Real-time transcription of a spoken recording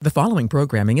The following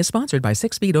programming is sponsored by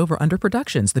 6 Feet Over Under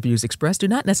Productions. The views expressed do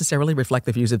not necessarily reflect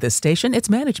the views of this station, its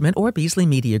management, or Beasley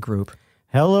Media Group.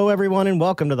 Hello, everyone, and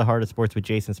welcome to the Heart of Sports with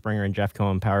Jason Springer and Jeff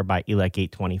Cohen, powered by ELEC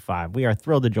 825. We are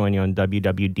thrilled to join you on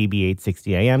WWDB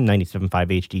 860 AM, 97.5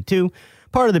 HD2,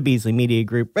 part of the Beasley Media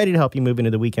Group, ready to help you move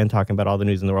into the weekend talking about all the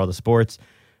news in the world of sports.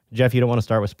 Jeff, you don't want to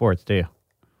start with sports, do you?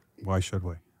 Why should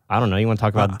we? I don't know. You want to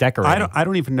talk about decorating? I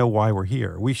don't even know why we're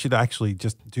here. We should actually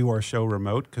just do our show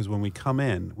remote because when we come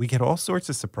in, we get all sorts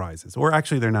of surprises. Or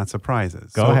actually, they're not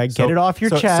surprises. Go ahead, get it off your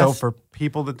chest. So for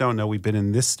people that don't know, we've been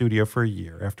in this studio for a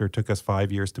year after it took us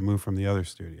 5 years to move from the other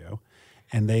studio.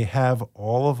 And they have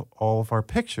all of our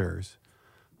pictures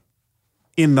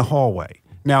in the hallway.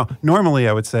 Now, normally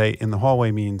I would say in the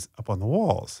hallway means up on the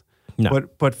walls. No.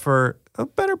 But for a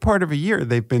better part of a year,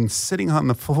 they've been sitting on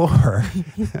the floor.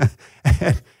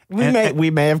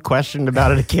 We may have questioned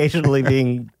about it occasionally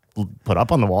being put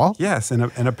up on the wall. Yes, and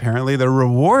apparently the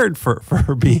reward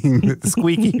for being the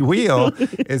squeaky wheel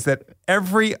is that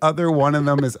every other one of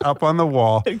them is up on the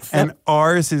wall, and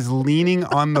ours is leaning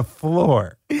on the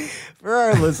floor. For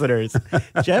our listeners,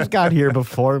 Jeff got here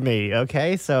before me,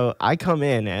 okay? So I come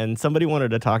in, and somebody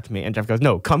wanted to talk to me, and Jeff goes,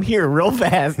 no, come here real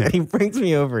fast. And he brings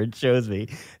me over and shows me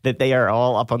that they are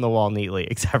all up on the wall neatly,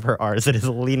 except for ours. It is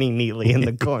leaning neatly in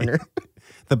the corner.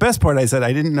 The best part, I said,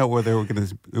 I didn't know whether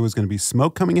it was going to be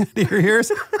smoke coming out of your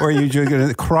ears or you're going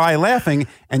to cry laughing,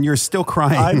 and you're still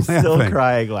crying I'm laughing. Still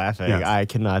crying laughing. Yes. I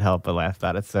cannot help but laugh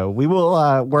about it. So we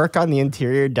will work on the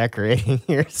interior decorating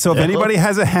here. So if anybody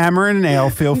has a hammer and a nail,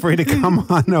 feel free to come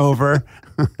on over.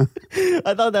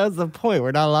 I thought that was the point.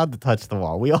 We're not allowed to touch the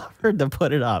wall. We offered to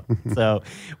put it up. So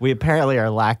we apparently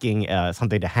are lacking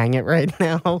something to hang it right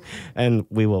now, and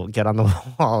we will get on the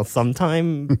wall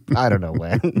sometime. I don't know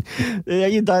when. Are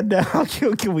you done now?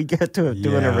 Can we get to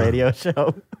doing a radio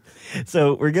show?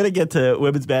 So we're going to get to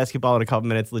women's basketball in a couple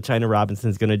minutes. LaChina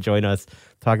Robinson is going to join us,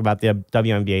 talk about the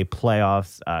WNBA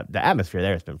playoffs. The atmosphere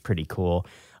there has been pretty cool.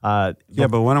 But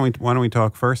why don't we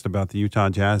talk first about the Utah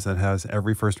Jazz that has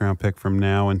every first round pick from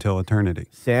now until eternity?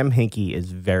 Sam Hinkie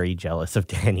is very jealous of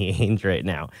Danny Ainge right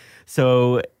now.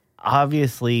 So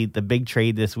obviously the big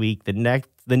trade this week, the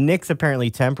Knicks apparently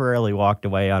temporarily walked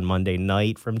away on Monday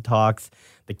night from talks.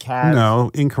 The Cavs. No,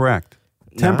 incorrect.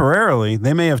 No. Temporarily,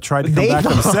 they may have tried to come back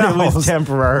themselves. It was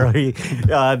temporary.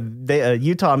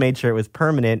 Utah made sure it was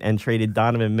permanent and traded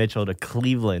Donovan Mitchell to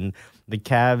Cleveland. The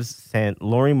Cavs sent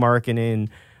Lauri Markkanen,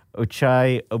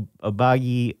 Ochai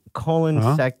Obagi,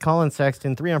 Colin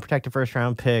Sexton, 3 unprotected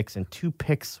first-round picks, and 2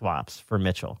 pick swaps for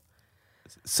Mitchell.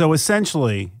 So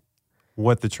essentially,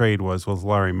 what the trade was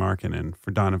Lauri Markkanen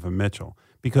for Donovan Mitchell.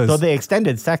 So they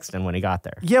extended Sexton when he got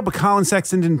there. Yeah, but Colin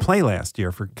Sexton didn't play last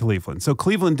year for Cleveland. So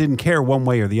Cleveland didn't care one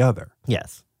way or the other.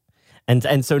 Yes.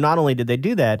 And so not only did they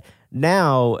do that,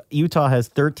 now Utah has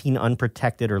 13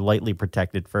 unprotected or lightly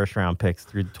protected first-round picks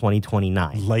through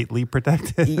 2029. Lightly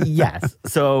protected? Yes.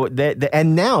 So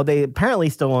and now they apparently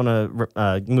still want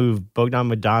to move Bogdan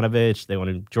Bogdanovic. They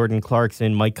want Jordan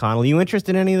Clarkson, Mike Conley. You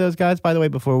interested in any of those guys, by the way,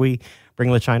 before we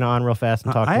bring LaChina on real fast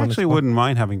and talk? I actually wouldn't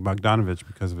mind having Bogdanovic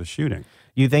because of his shooting.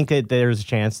 You think that there's a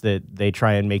chance that they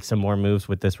try and make some more moves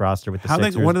with this roster with the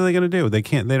Sixers? What are they going to do? They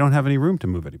don't have any room to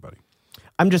move anybody.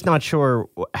 I'm just not sure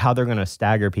how they're going to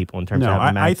stagger people in terms of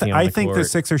having Maxey on the court. I think the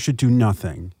Sixers should do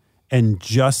nothing and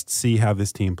just see how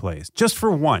this team plays. Just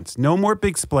for once. No more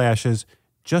big splashes.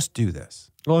 Just do this.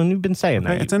 Well, and you've been saying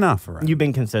that. It's enough, right? You've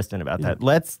been consistent about that.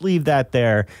 Let's leave that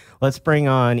there. Let's bring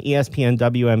on ESPN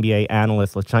WNBA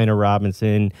analyst LaChina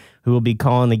Robinson, who will be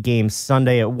calling the game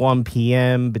Sunday at 1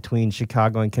 p.m. between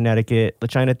Chicago and Connecticut.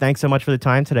 LaChina, thanks so much for the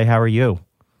time today. How are you?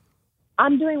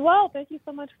 I'm doing well. Thank you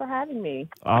so much for having me.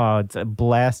 Oh, it's a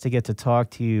blast to get to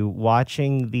talk to you.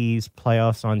 Watching these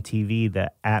playoffs on TV,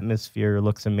 the atmosphere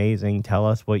looks amazing. Tell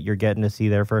us what you're getting to see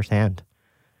there firsthand.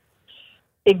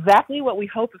 Exactly what we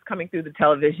hope is coming through the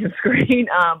television screen,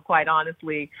 quite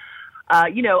honestly.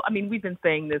 We've been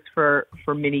saying this for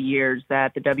many years,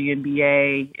 that the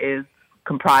WNBA is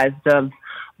comprised of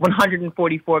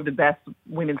 144 of the best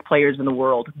women's players in the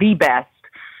world, the best.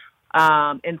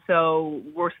 And so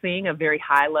we're seeing a very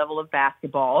high level of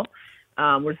basketball.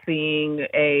 We're seeing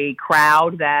a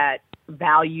crowd that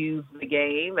values the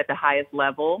game at the highest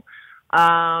level.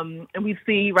 And we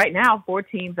see right now 4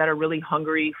 teams that are really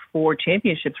hungry for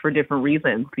championships for different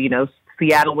reasons. You know,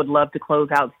 Seattle would love to close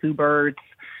out Sue Bird's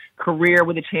career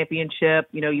with a championship.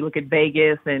 You know, you look at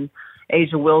Vegas and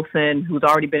Asia Wilson, who's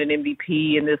already been an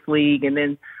MVP in this league, and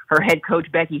then her head coach,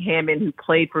 Becky Hammon, who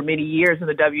played for many years in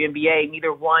the WNBA.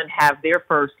 Neither one have their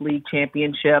first league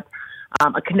championship.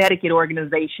 A Connecticut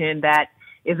organization that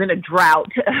is in a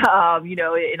drought,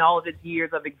 in all of its years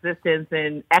of existence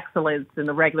and excellence in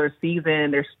the regular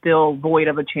season. They're still void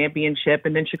of a championship.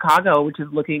 And then Chicago, which is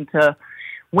looking to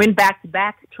win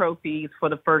back-to-back trophies for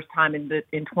the first time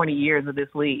in 20 years of this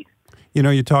league.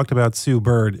 You talked about Sue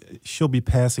Bird. She'll be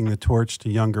passing the torch to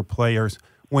younger players.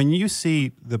 When you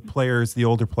see the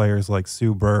older players like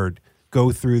Sue Bird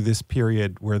go through this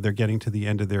period where they're getting to the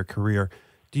end of their career,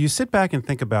 do you sit back and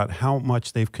think about how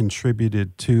much they've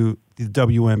contributed to the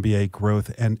WNBA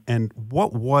growth, and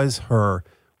what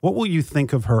will you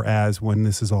think of her as when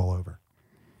this is all over?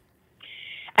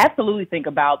 Absolutely think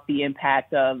about the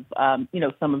impact of,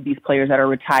 some of these players that are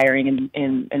retiring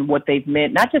and what they've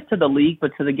meant, not just to the league,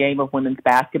 but to the game of women's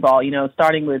basketball.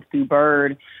 Starting with Sue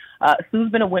Bird,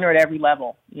 Sue's been a winner at every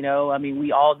level.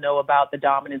 We all know about the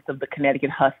dominance of the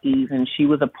Connecticut Huskies, and she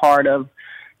was a part of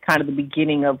kind of the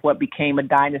beginning of what became a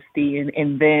dynasty,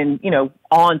 and then,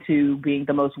 on to being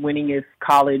the most winningest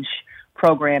college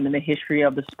program in the history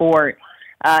of the sport.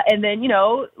 And then,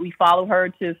 we follow her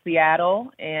to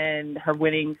Seattle and her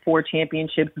winning 4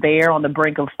 championships there on the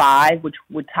brink of 5, which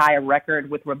would tie a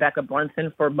record with Rebecca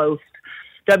Brunson for most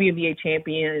WNBA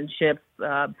championships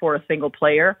for a single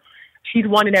player. She's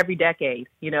won in every decade,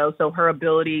 so her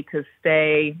ability to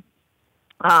stay,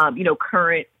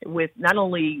 current with not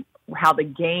only how the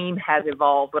game has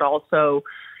evolved, but also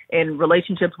in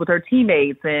relationships with her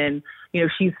teammates. And,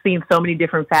 she's seen so many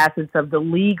different facets of the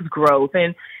league's growth.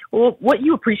 And what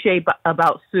you appreciate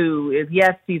about Sue is,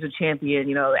 yes, she's a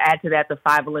champion. Add to that the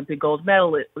 5 Olympic gold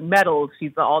medals.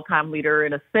 She's the all-time leader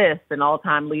in assists and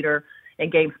all-time leader in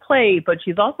games played, but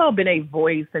she's also been a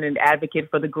voice and an advocate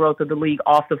for the growth of the league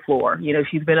off the floor.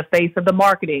 She's been a face of the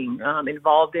marketing,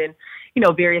 involved in,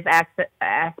 various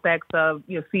aspects of,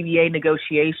 CBA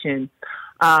negotiation.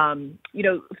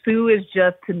 Sue is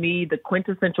just, to me, the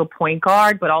quintessential point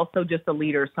guard, but also just a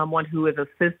leader, someone who has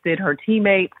assisted her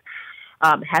teammates,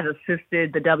 has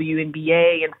assisted the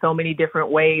WNBA in so many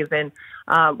different ways. And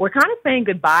we're kind of saying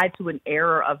goodbye to an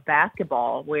era of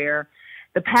basketball where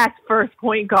the past first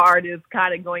point guard is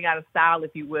kind of going out of style,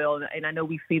 if you will. And I know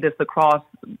we see this across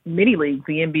many leagues,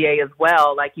 the NBA as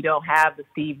well. Like, you don't have the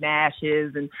Steve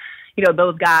Nashes and,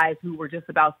 those guys who were just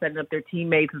about setting up their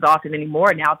teammates as often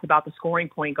anymore. Now it's about the scoring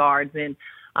point guards. And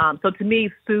so to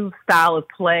me, Sue's style of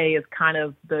play is kind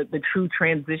of the true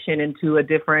transition into a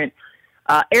different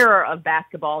era of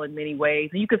basketball in many ways.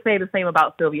 And you could say the same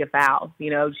about Sylvia Fowles.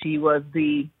 She was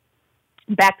the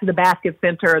back to the basket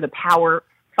center, the power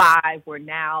 5, where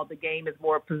now the game is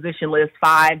more positionless.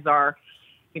 5s are,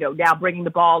 now bringing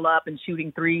the ball up and shooting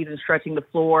 3s and stretching the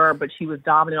floor, but she was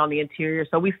dominant on the interior.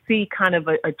 So we see kind of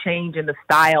a change in the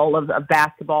style of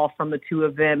basketball from the two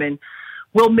of them, and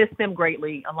we'll miss them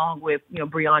greatly, along with,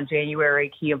 Breon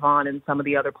January, Kia Vaughn, and some of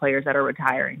the other players that are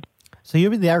retiring. So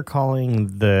you'll be there calling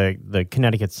the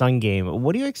Connecticut Sun game.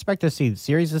 What do you expect to see? The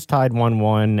series is tied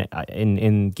 1-1.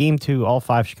 In Game 2, all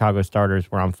 5 Chicago starters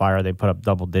were on fire. They put up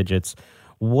double digits.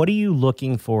 What are you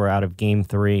looking for out of Game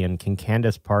 3, and can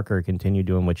Candace Parker continue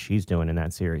doing what she's doing in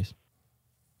that series?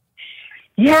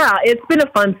 Yeah, it's been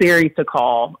a fun series to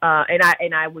call, and I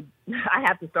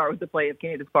have to start with the play of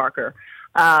Candace Parker.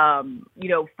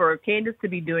 For Candace to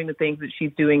be doing the things that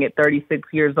she's doing at 36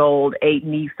 years old, 8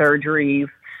 knee surgeries,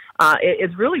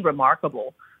 it's really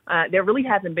remarkable. There really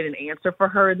hasn't been an answer for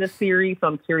her in this series, so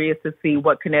I'm curious to see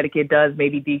what Connecticut does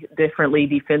maybe differently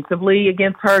defensively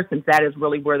against her, since that is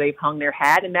really where they've hung their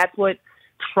hat. And that's what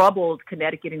troubled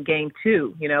Connecticut in Game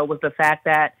 2, was the fact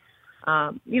that,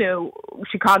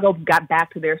 Chicago got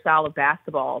back to their style of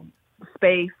basketball: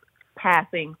 space,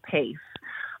 passing, pace.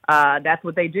 That's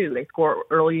what they do. They score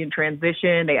early in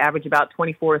transition. They average about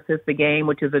 24 assists a game,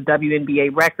 which is a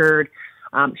WNBA record.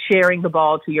 Sharing the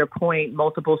ball, to your point,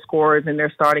 multiple scorers in their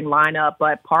starting lineup.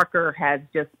 But Parker has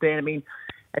just been,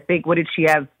 I think, what did she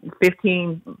have?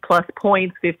 15-plus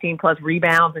points, 15-plus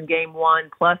rebounds in Game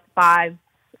 1, plus 5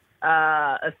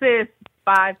 assists,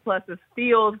 5-plus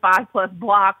steals, 5-plus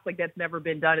blocks. Like, that's never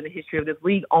been done in the history of this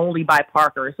league, only by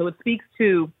Parker. So it speaks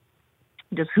to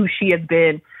just who she has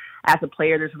been as a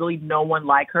player. There's really no one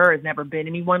like her. There's never been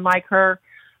anyone like her.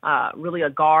 Really a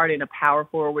guard in a power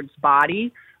forward's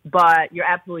body. But you're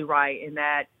absolutely right in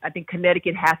that I think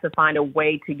Connecticut has to find a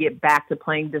way to get back to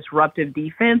playing disruptive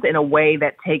defense in a way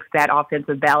that takes that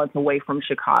offensive balance away from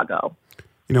Chicago.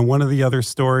 One of the other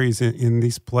stories in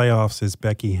these playoffs is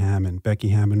Becky Hammon. Becky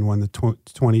Hammon won the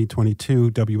 2022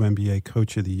 WNBA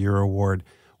Coach of the Year award.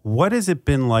 What has it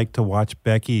been like to watch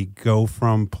Becky go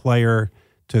from player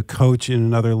to coach in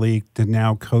another league to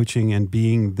now coaching and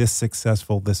being this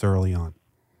successful this early on?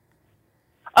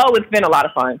 Oh, it's been a lot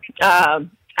of fun.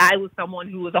 I was someone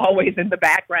who was always in the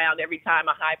background every time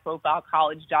a high-profile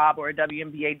college job or a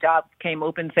WNBA job came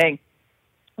open saying,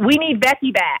 we need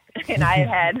Becky back. And I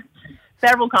had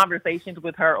several conversations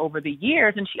with her over the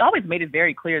years, and she always made it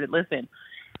very clear that, listen,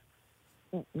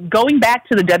 going back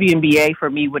to the WNBA for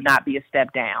me would not be a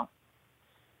step down.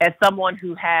 As someone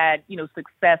who had,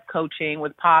 success coaching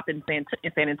with Pop in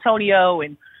San Antonio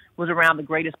and was around the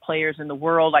greatest players in the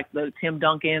world, like the Tim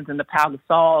Duncans and the Pau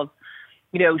Gasols,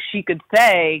 she could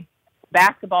say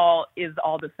basketball is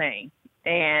all the same,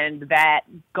 and that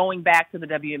going back to the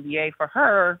WNBA for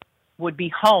her would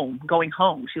be going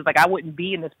home. She was like, I wouldn't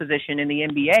be in this position in the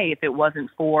NBA if it wasn't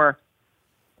for,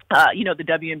 the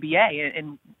WNBA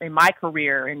and in my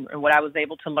career and what I was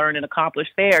able to learn and accomplish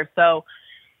there. So,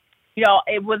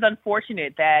 it was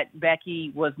unfortunate that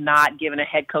Becky was not given a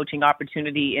head coaching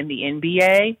opportunity in the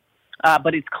NBA.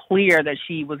 But it's clear that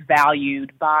she was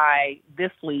valued by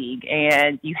this league.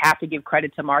 And you have to give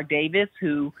credit to Mark Davis,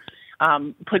 who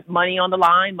put money on the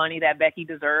line, money that Becky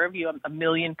deserved, $1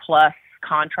 million+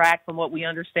 contract from what we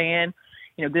understand.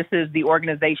 This is the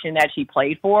organization that she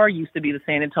played for, used to be the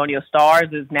San Antonio Stars,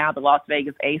 is now the Las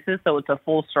Vegas Aces. So it's a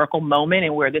full circle moment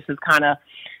and where this has kind of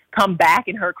come back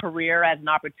in her career as an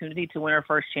opportunity to win her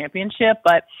first championship.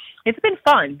 But it's been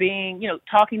fun being,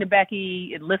 talking to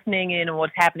Becky and listening in on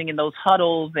what's happening in those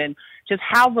huddles and just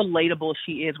how relatable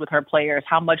she is with her players,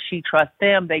 how much she trusts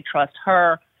them, they trust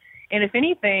her. And if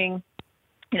anything,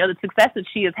 the success that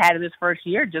she has had in this first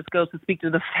year just goes to speak to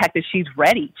the fact that she's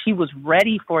ready. She was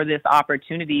ready for this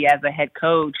opportunity as a head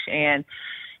coach and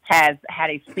has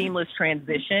had a seamless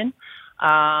transition.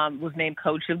 Was named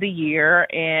Coach of the Year,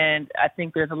 and I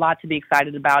think there's a lot to be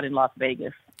excited about in Las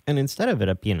Vegas. And instead of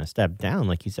it being a step down,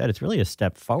 like you said, it's really a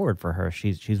step forward for her.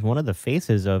 She's one of the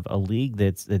faces of a league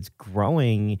that's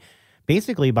growing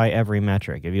basically by every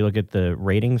metric. If you look at the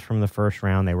ratings from the first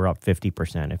round, they were up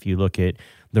 50%. If you look at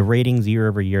the ratings year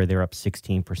over year, they're up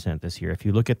 16% this year. If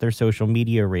you look at their social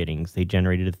media ratings, they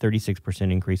generated a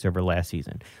 36% increase over last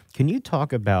season. Can you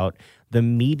talk about the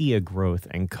media growth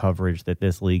and coverage that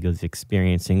this league is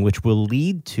experiencing, which will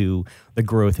lead to the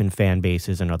growth in fan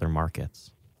bases in other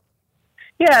markets?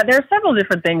 Yeah, there are several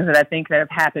different things that I think that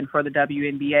have happened for the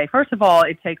WNBA. First of all,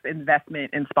 it takes investment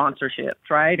in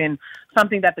sponsorships, right? And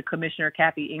something that the commissioner,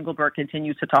 Kathy Engelbert,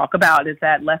 continues to talk about is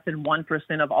that less than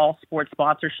 1% of all sports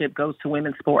sponsorship goes to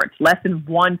women's sports. Less than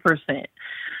 1%.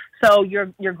 So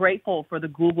you're grateful for the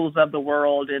Googles of the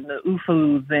world and the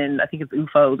UFOs, and I think it's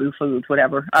UFOs,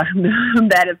 whatever,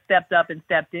 that have stepped up and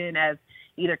stepped in as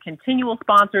either continual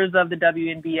sponsors of the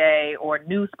WNBA or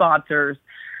new sponsors,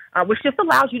 which just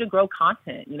allows you to grow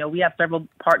content. We have several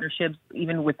partnerships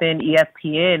even within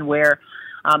ESPN where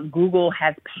Google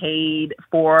has paid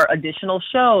for additional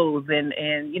shows and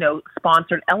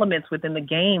sponsored elements within the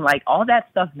game. Like, all that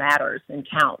stuff matters and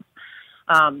counts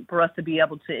for us to be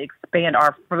able to expand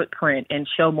our footprint and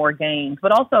show more games.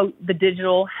 But also the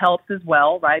digital helps as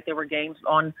well, right? There were games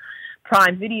on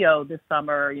Prime Video this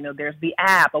summer. There's the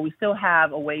app, but we still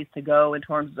have a ways to go in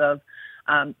terms of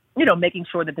making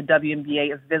sure that the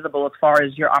WNBA is visible as far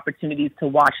as your opportunities to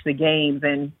watch the games.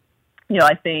 And,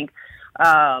 I think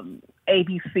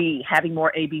ABC, having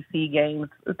more ABC games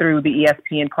through the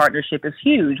ESPN partnership is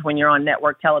huge when you're on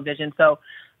network television. So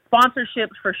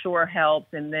sponsorships for sure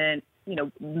helps. And then,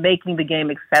 making the game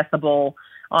accessible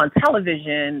on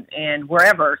television and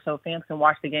wherever so fans can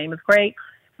watch the game is great.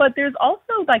 But there's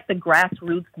also like the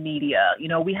grassroots media.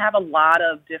 We have a lot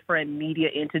of different media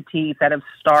entities that have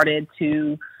started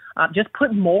to just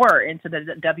put more into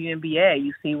the WNBA.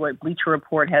 You see what Bleacher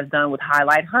Report has done with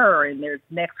Highlight Her, and there's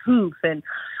Next Hoops, and,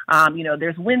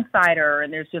 there's Winsider,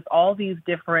 and there's just all these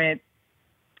different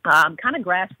kind of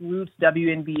grassroots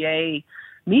WNBA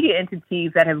media entities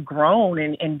that have grown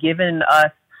and given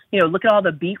us, look at all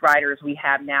the beat writers we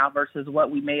have now versus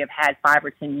what we may have had 5 or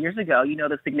 10 years ago,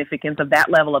 the significance of that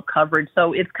level of coverage.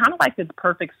 So it's kind of like this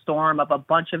perfect storm of a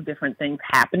bunch of different things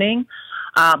happening.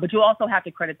 But you also have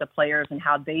to credit the players and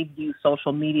how they've used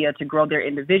social media to grow their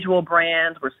individual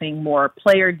brands. We're seeing more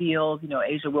player deals.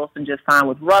 Asia Wilson just signed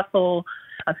with Ruffles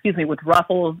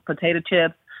potato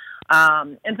chips.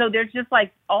 And so there's just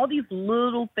like all these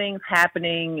little things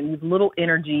happening and these little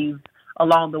energies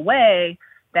along the way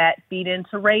that feed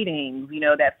into ratings,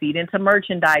 that feed into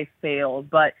merchandise sales.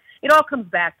 But it all comes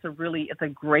back to really, it's a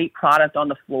great product on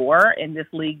the floor, and this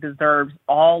league deserves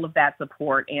all of that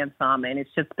support and some. And it's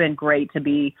just been great to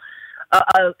be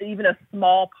even a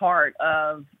small part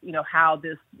of, how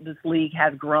this league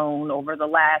has grown over the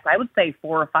last, I would say,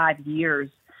 4 or 5 years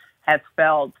has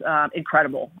felt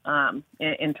incredible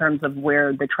in terms of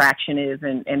where the traction is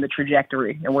and the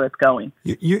trajectory and where it's going.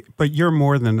 But you're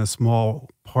more than a small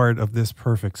part of this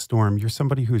perfect storm. You're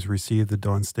somebody who's received the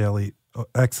Dawn Staley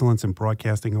Excellence in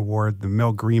Broadcasting Award, the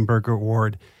Mel Greenberg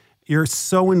Award. You're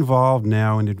so involved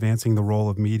now in advancing the role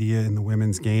of media in the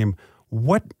women's game.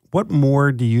 What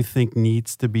more do you think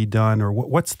needs to be done, or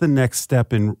what's the next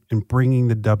step in bringing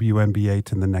the WNBA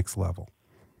to the next level?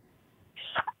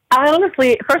 I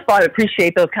honestly, first of all, I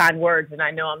appreciate those kind words, and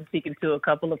I know I'm speaking to a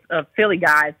couple of Philly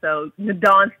guys. So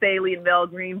Dawn Staley and Mel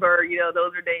Greenberg,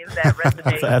 those are names that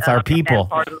resonate. That's our people. In that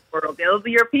part of the world. Those are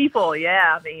your people,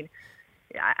 yeah. I mean,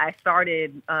 I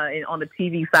started on the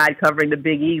TV side covering the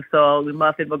Big East, so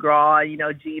Muffet McGraw,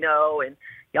 Gino, and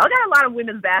y'all got a lot of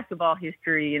women's basketball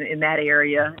history in that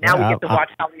area. Now we get to watch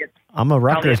I'm a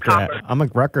Rutgers grad.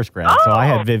 So I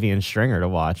had Vivian Stringer to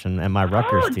watch and my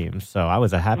Rutgers team. So I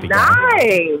was a happy guy.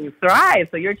 Nice, right.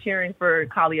 So you're cheering for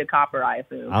Kalia Copper, I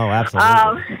assume. Oh,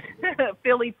 absolutely.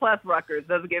 Philly plus Rutgers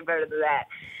doesn't get better than that.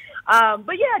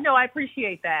 But yeah, no, I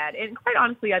appreciate that. And quite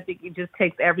honestly, I think it just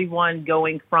takes everyone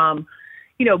going from,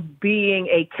 being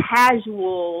a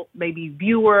casual maybe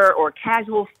viewer or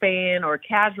casual fan or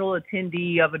casual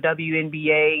attendee of a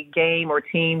WNBA game or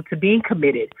team to being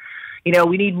committed.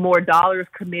 We need more dollars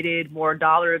committed, more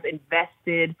dollars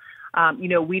invested.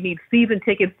 We need season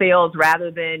ticket sales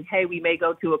rather than, hey, we may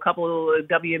go to a couple of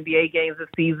WNBA games this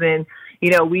season.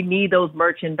 We need those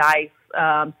merchandise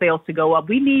sales to go up.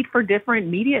 We need for different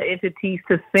media entities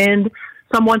to send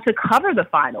someone to cover the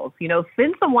finals.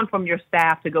 Send someone from your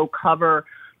staff to go cover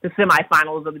the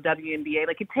semifinals of the WNBA.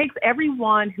 Like, it takes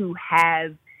everyone who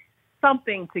has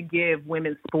something to give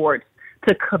women's sports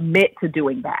to commit to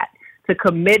doing that, to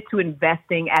commit to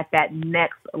investing at that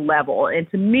next level. And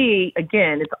to me,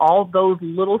 again, it's all those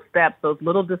little steps, those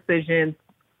little decisions,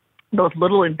 those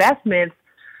little investments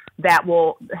that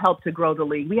will help to grow the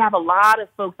league. We have a lot of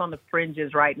folks on the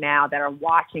fringes right now that are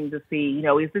watching to see,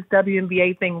 is this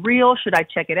WNBA thing real? Should I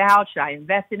check it out? Should I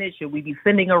invest in it? Should we be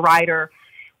sending a writer?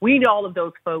 We need all of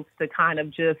those folks to kind of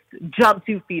just jump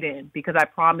 2 feet in, because I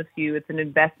promise you it's an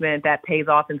investment that pays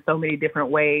off in so many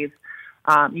different ways.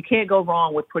 You can't go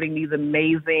wrong with putting these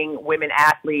amazing women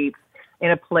athletes in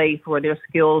a place where their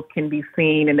skills can be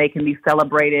seen and they can be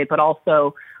celebrated, but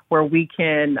also where we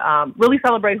can really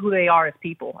celebrate who they are as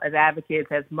people, as advocates,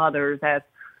 as mothers, as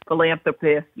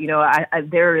philanthropists.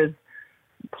 There is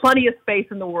plenty of space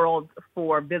in the world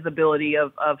for visibility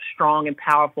of strong and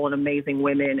powerful and amazing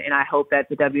women, and I hope that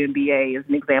the WNBA is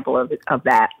an example of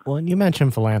that. Well, and you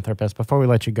mentioned philanthropists. Before we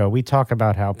let you go, we talk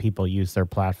about how people use their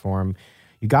platform.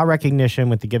 You got recognition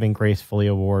with the Giving Gracefully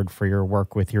Award for your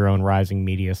work with your own Rising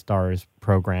Media Stars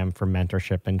program for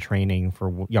mentorship and training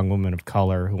for young women of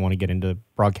color who want to get into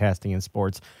broadcasting and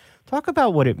sports. Talk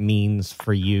about what it means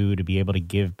for you to be able to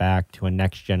give back to a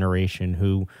next generation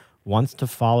who wants to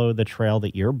follow the trail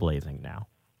that you're blazing now.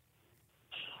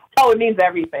 Oh, it means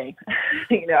everything.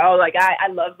 I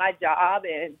love my job,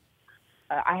 and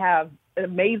I have an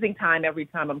amazing time every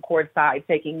time I'm courtside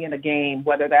taking in a game,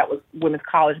 whether that was women's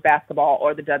college basketball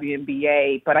or the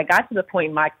WNBA. But I got to the point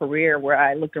in my career where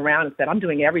I looked around and said, I'm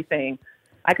doing everything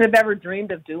I could have ever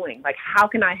dreamed of doing. Like, how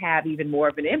can I have even more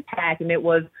of an impact? And it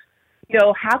was,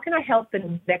 how can I help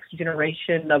the next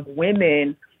generation of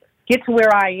women get to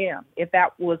where I am, if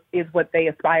that is what they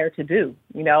aspire to do?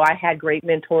 I had great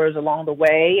mentors along the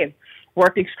way and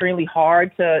worked extremely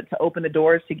hard to open the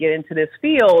doors to get into this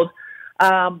field.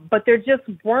 But there just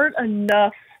weren't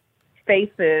enough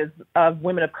faces of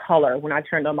women of color when I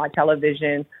turned on my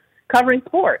television covering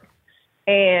sports.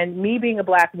 And me being a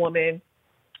Black woman,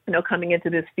 coming into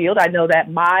this field, I know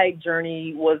that my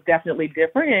journey was definitely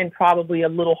different and probably a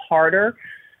little harder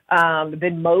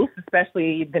than most,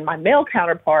 especially than my male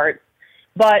counterparts.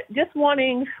 But just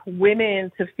wanting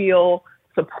women to feel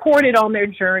supported on their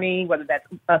journey, whether that's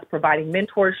us providing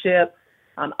mentorship,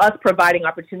 us providing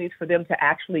opportunities for them to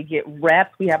actually get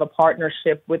reps. We have a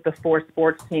partnership with the 4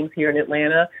 sports teams here in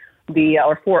Atlanta,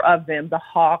 or 4 of them, the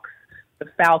Hawks, the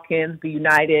Falcons, the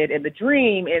United, and the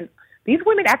Dream. And these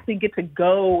women actually get to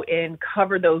go and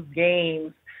cover those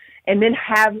games and then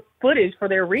have footage for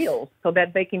their reels so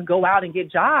that they can go out and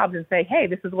get jobs and say, hey,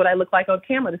 this is what I look like on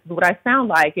camera. This is what I sound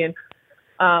like. And,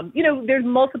 there's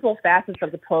multiple facets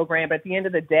of the program. But at the end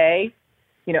of the day,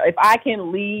 if I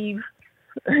can leave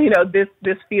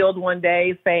this field one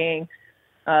day saying,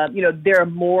 there are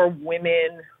more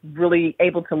women really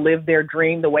able to live their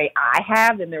dream the way I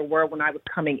have than there were when I was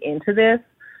coming into this,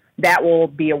 that will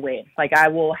be a win. Like, I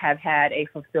will have had a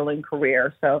fulfilling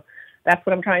career. So that's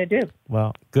what I'm trying to do.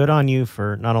 Well, good on you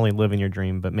for not only living your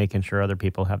dream, but making sure other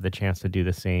people have the chance to do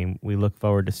the same. We look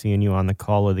forward to seeing you on the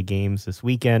call of the games this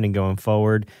weekend and going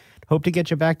forward. Hope to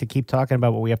get you back to keep talking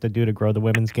about what we have to do to grow the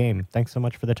women's game. Thanks so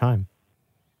much for the time.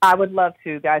 I would love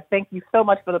to, guys. Thank you so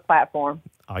much for the platform.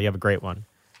 Oh, you have a great one.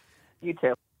 You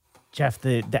too. Jeff,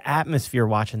 the atmosphere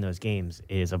watching those games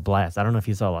is a blast. I don't know if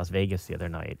you saw Las Vegas the other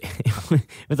night.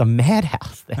 It was a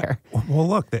madhouse there. Well,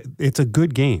 look, it's a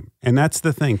good game. And that's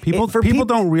the thing. People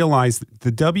don't realize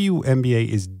the WNBA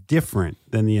is different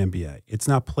than the NBA. It's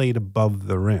not played above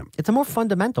the rim. It's a more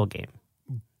fundamental game.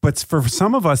 But for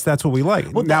some of us, that's what we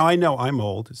like. Well, now, I know I'm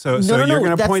old, so you're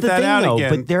going to point that out again.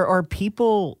 But there are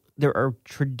people... There are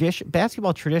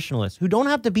basketball traditionalists who don't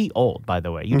have to be old, by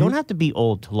the way. You don't have to be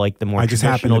old to like the more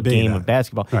traditional game of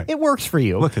basketball. Right. It works for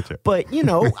you. Look at you. But, you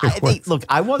know,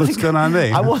 I wasn't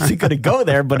going to go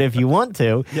there, but if you want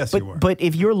to. Yes, you were. But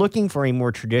if you're looking for a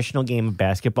more traditional game of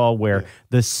basketball where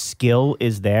the skill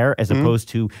is there as opposed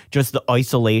to just the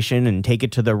isolation and take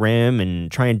it to the rim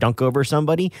and try and dunk over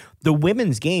somebody, the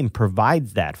women's game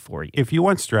provides that for you. If you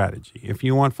want strategy, if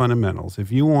you want fundamentals,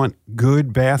 if you want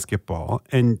good basketball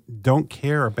and don't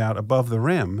care about above the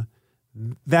rim,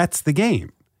 that's the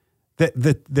game.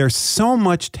 There's so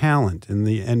much talent in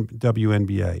the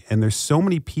WNBA, and there's so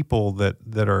many people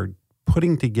that are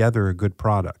putting together a good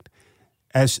product.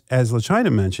 As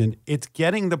LaChina mentioned, it's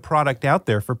getting the product out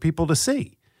there for people to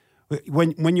see.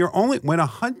 When you're only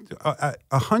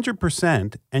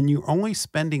 100% and you're only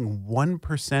spending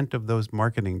 1% of those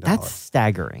marketing dollars, that's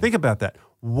staggering. Think about that.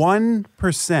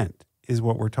 1% is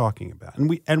what we're talking about,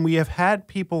 and we have had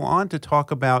people on to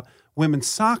talk about women's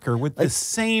soccer with the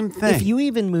same thing. If you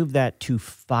even move that to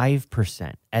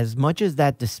 5%, as much as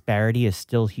that disparity is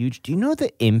still huge, do you know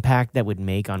the impact that would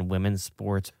make on women's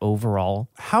sports overall?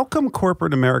 How come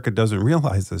corporate America doesn't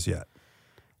realize this yet?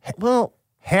 Well,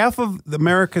 half of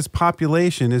America's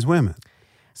population is women.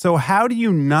 So how do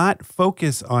you not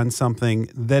focus on something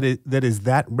that is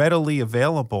that readily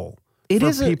available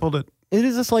for people to... It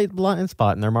is a slight blind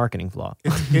spot in their marketing flaw.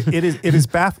 It is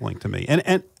baffling to me.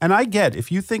 And I get,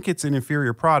 if you think it's an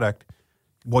inferior product,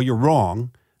 well, you're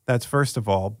wrong. That's first of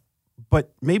all.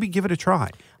 But maybe give it a try.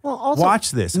 Well, also,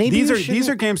 watch this. These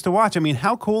are games to watch. I mean,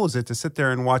 how cool is it to sit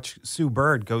there and watch Sue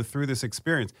Bird go through this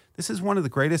experience? This is one of the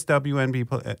greatest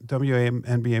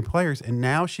WNBA players, and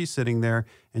now she's sitting there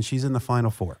and she's in the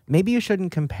Final Four. Maybe you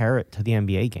shouldn't compare it to the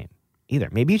NBA game either.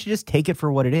 Maybe you should just take it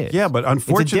for what it is. Yeah, but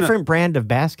unfortunately... It's a different brand of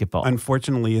basketball.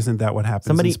 Unfortunately, isn't that what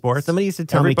happens in sports? Somebody used to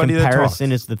tell me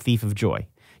comparison is the thief of joy.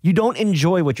 You don't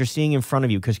enjoy what you're seeing in front of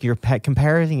you because you're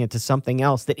comparing it to something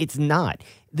else that it's not.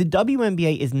 The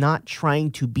WNBA is not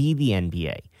trying to be the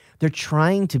NBA. They're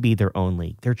trying to be their own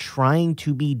league. They're trying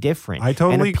to be different. I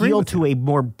totally agree appeal with to you. a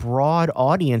more broad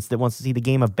audience that wants to see the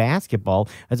game of basketball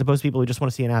as opposed to people who just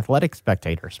want to see an athletic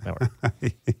spectator sport.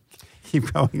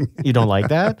 Keep going. You don't like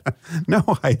that? No,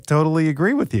 I totally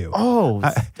agree with you. Oh.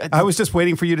 I was just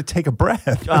waiting for you to take a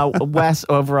breath. Wes,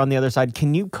 over on the other side,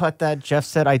 can you cut that? Jeff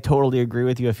said I totally agree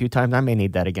with you a few times. I may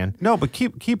need that again. No, but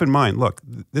keep in mind, look,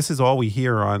 this is all we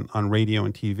hear on radio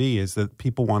and TV is that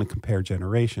people want to compare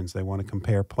generations. They want to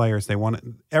compare players.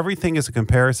 Everything is a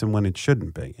comparison when it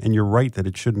shouldn't be. And you're right that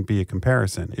it shouldn't be a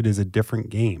comparison. It is a different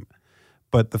game.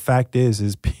 But the fact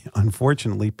is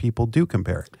unfortunately, people do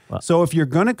compare it. Well, so if you're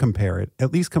going to compare it,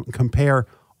 at least compare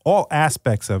all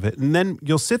aspects of it. And then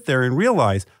you'll sit there and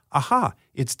realize, aha,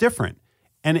 it's different.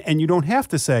 And you don't have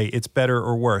to say it's better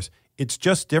or worse. It's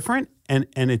just different, and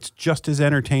it's just as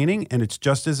entertaining, and it's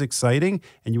just as exciting,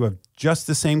 and you have just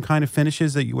the same kind of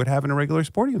finishes that you would have in a regular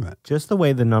sporting event. Just the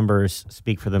way the numbers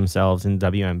speak for themselves in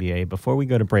WNBA. Before we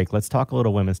go to break, let's talk a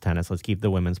little women's tennis. Let's keep the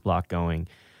women's block going.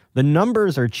 The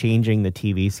numbers are changing the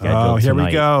TV schedule. Oh, here we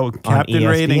go. Captain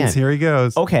Ratings. Here he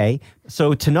goes. Okay.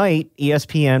 So tonight,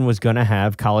 ESPN was going to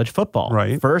have college football.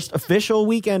 Right. First official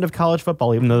weekend of college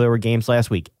football, even though there were games last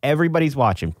week. Everybody's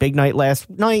watching. Big night last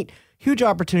night. Huge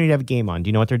opportunity to have a game on. Do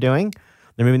you know what they're doing?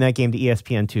 They're moving that game to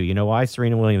ESPN2. You know why?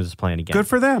 Serena Williams is playing again. Good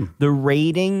for them. The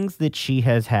ratings that she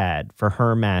has had for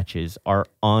her matches are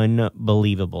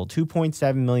unbelievable.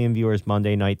 2.7 million viewers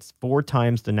Monday nights, 4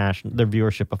 times the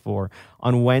viewership before.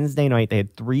 On Wednesday night, they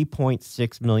had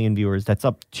 3.6 million viewers. That's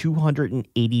up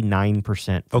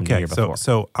 289% from the year before.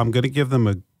 So I'm going to give them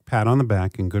a pat on the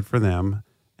back and good for them.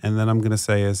 And then I'm going to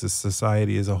say, as a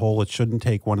society as a whole, it shouldn't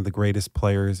take one of the greatest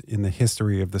players in the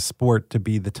history of the sport to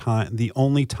be the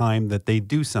only time that they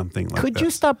do something like Could this.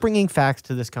 you stop bringing facts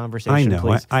to this conversation, I know.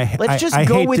 please? Let's just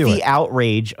go with the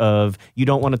outrage of you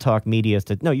don't want to talk media.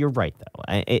 No, you're right,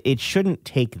 though. It shouldn't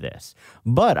take this.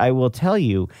 But I will tell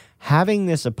you, having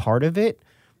this a part of it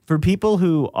For people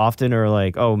who often are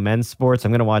like, oh, men's sports,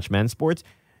 I'm going to watch men's sports.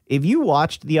 If you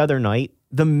watched the other night,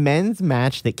 the men's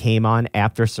match that came on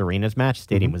after Serena's match,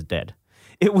 stadium was dead.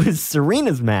 It was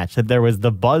Serena's match that there was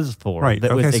the buzz for. Right.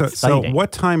 That was exciting. So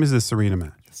what time is the Serena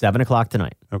match? 7:00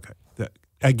 tonight. Okay.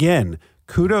 Again,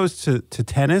 kudos to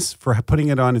tennis for putting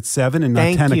it on at 7 and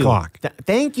not 10 o'clock.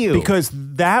 Thank you. Because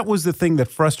that was the thing that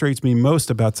frustrates me most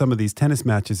about some of these tennis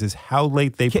matches is how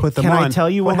late they put them on. Can I tell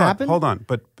you what happened? Hold on.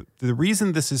 But the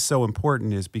reason this is so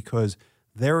important is because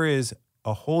there is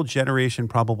a whole generation,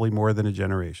 probably more than a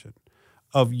generation,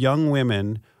 of young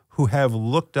women who have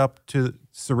looked up to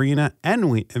Serena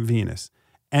and Venus.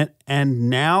 And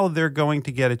now they're going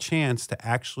to get a chance to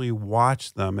actually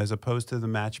watch them as opposed to the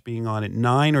match being on at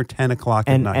 9 or 10 o'clock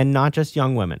at night. And not just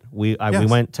young women. We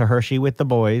went to Hershey with the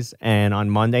boys, and on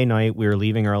Monday night, we were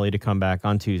leaving early to come back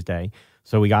on Tuesday.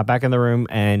 So we got back in the room,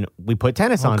 and we put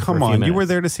tennis on for a few minutes. You were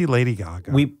there to see Lady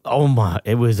Gaga.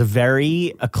 It was a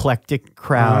very eclectic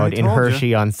crowd in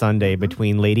Hershey on Sunday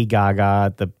between Lady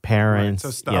Gaga, the parents.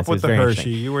 Right, so stop with the Hershey.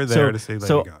 You were there to see Lady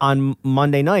Gaga. So on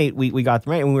Monday night, we got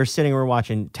right, and we were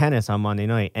watching tennis on Monday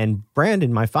night, and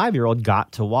Brandon, my 5-year-old,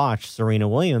 got to watch Serena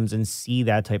Williams and see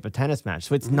that type of tennis match.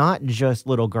 So it's not just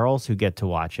little girls who get to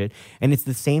watch it, and it's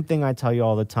the same thing I tell you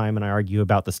all the time, and I argue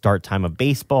about the start time of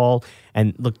baseball.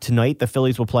 And look, tonight the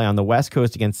Phillies will play on the West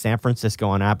Coast against San Francisco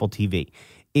on Apple TV.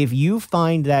 If you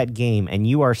find that game and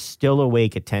you are still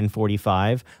awake at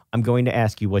 10:45, I'm going to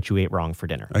ask you what you ate wrong for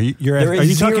dinner. Are you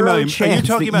talking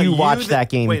about you watch that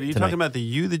game? Wait, are you talking about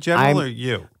the general, or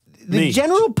you? The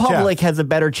general public has a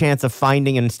better chance of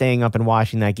finding and staying up and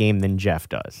watching that game than Jeff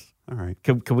does. All right.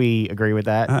 Can we agree with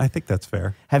that? I think that's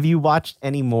fair. Have you watched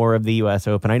any more of the U.S.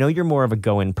 Open? I know you're more of a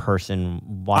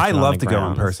go-in-person. I love to go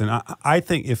in person. I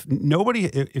think if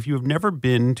you have never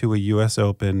been to a U.S.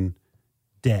 Open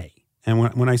day, and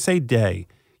when I say day,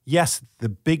 yes, the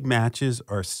big matches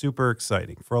are super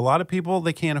exciting. For a lot of people,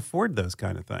 they can't afford those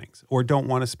kind of things or don't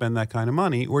want to spend that kind of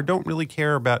money or don't really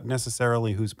care about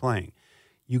necessarily who's playing.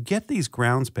 You get these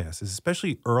grounds passes,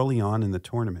 especially early on in the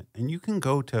tournament, and you can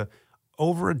go to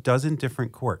over a dozen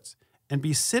different courts and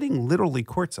be sitting literally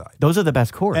courtside. Those are the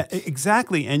best courts.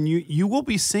 Exactly. And you will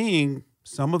be seeing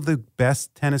some of the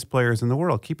best tennis players in the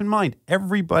world. Keep in mind,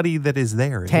 everybody that is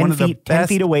there is one of the best 10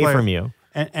 feet away players. From you.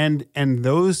 And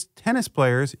those tennis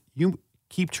players, you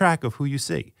keep track of who you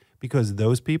see because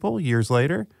those people years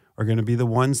later are going to be the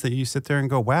ones that you sit there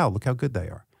and go, wow, look how good they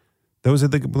are. Those are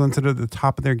the ones that are at the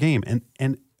top of their game.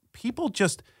 And people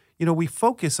just, we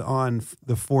focus on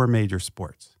the 4 major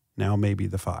sports. Now maybe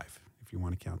the 5, if you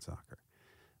want to count soccer.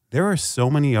 There are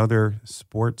so many other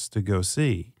sports to go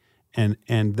see and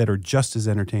that are just as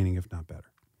entertaining, if not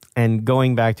better. And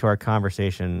going back to our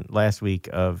conversation last week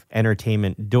of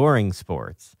entertainment during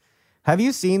sports, have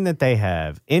you seen that they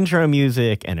have intro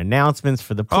music and announcements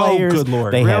for the players? Oh, good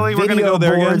Lord. They really? have video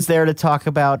boards there to talk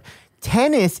about.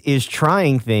 Tennis is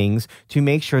trying things to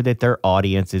make sure that their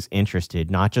audience is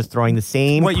interested, not just throwing the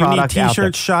same product out there. You need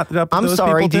T-shirts shot up? I'm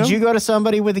sorry. Did you go to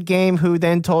somebody with a game who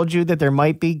then told you that there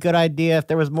might be a good idea if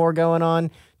there was more going on?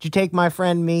 Did you take my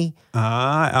friend me?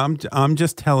 I'm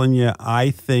just telling you.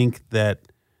 I think that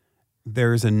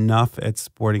there's enough at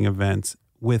sporting events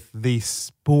with the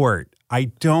sport. I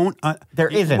don't. There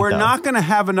isn't. We're not going to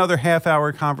have another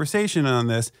half-hour conversation on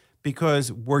this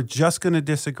because we're just going to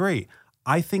disagree.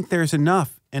 I think there's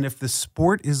enough. And if the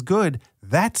sport is good,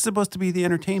 that's supposed to be the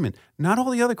entertainment, not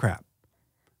all the other crap.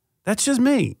 That's just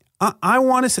me. I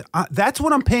want to say that's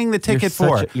what I'm paying the ticket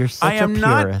for. You're such a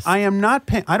purist. I am not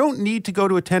paying. I don't need to go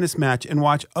to a tennis match and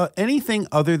watch anything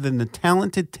other than the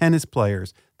talented tennis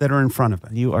players that are in front of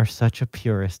me. You are such a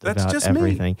purist That's about just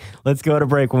everything. Let's go to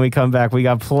break. When we come back, we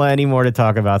got plenty more to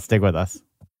talk about. Stick with us.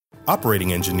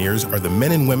 Operating engineers are the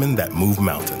men and women that move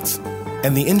mountains.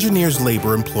 And the Engineers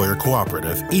Labor Employer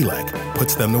Cooperative, ELEC,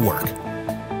 puts them to work.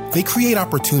 They create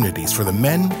opportunities for the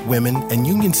men, women, and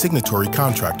union signatory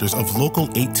contractors of Local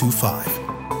 825,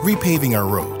 repaving our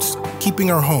roads, keeping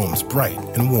our homes bright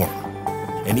and warm,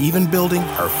 and even building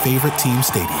our favorite team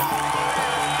stadium.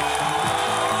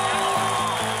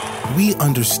 We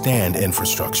understand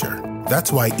infrastructure.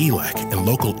 That's why ELEC and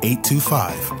Local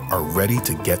 825 are ready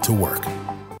to get to work.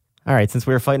 All right, since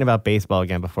we were fighting about baseball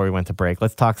again before we went to break,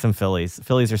 let's talk some Phillies.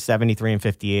 Phillies are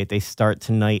 73-58. They start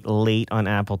tonight late on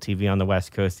Apple TV on the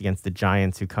West Coast against the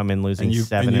Giants, who come in losing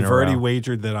 7 in a row. You've already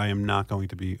wagered that I am not going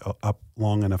to be up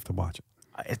long enough to watch it.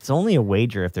 It's only a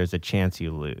wager if there's a chance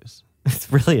you lose.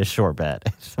 It's really a short bet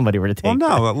if somebody were to take Well,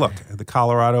 no, that. look, the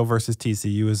Colorado versus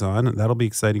TCU is on. That'll be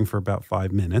exciting for about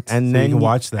 5 minutes. And so then you can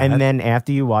watch that. And then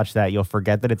after you watch that, you'll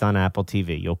forget that it's on Apple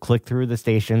TV. You'll click through the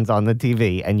stations on the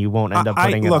TV, and you won't end up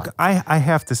putting it on. I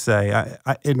have to say,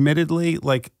 I admittedly,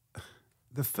 like,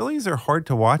 the Phillies are hard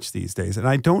to watch these days, and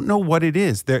I don't know what it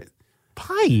is.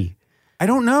 Pie. I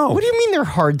don't know. What do you mean they're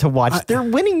hard to watch? They're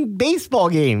winning baseball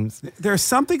games. There's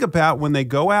something about when they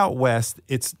go out west.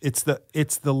 It's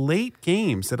the late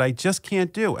games that I just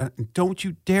can't do. And don't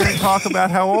you dare talk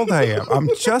about how old I am. I'm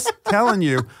just telling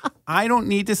you, I don't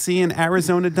need to see an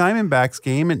Arizona Diamondbacks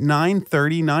game at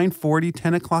 9:30, 9:40,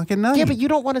 10 o'clock at night. Yeah, but you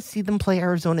don't want to see them play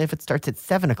Arizona if it starts at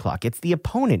 7 o'clock. It's the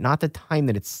opponent, not the time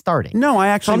that it's starting. No, I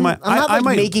actually I'm not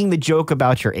making the joke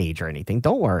about your age or anything.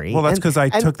 Don't worry. Well, that's because I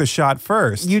took the shot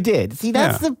first. You did. See,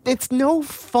 it's no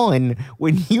fun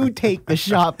when you take the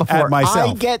shot before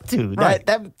I get to. Right.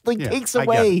 That takes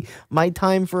away my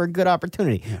time for a good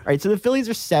opportunity. Yeah. All right, so the Phillies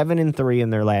are 7-3 in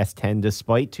their last 10,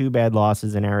 despite 2 bad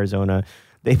losses in Arizona.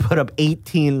 They put up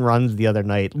 18 runs the other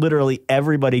night. Literally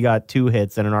everybody got 2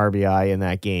 hits and an RBI in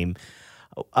that game.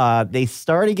 They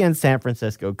start against San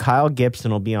Francisco. Kyle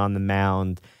Gibson will be on the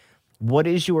mound. What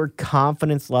is your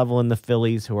confidence level in the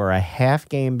Phillies, who are a half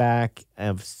game back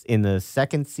in the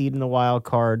second seed in the wild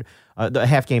card, the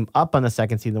half game up on the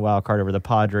second seed in the wild card over the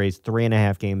Padres,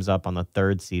 3.5 games up on the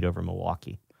third seed over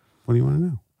Milwaukee? What do you want to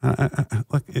know?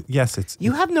 Look, yes, it's...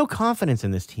 You have no confidence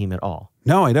in this team at all.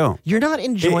 No, I don't. You're not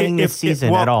enjoying this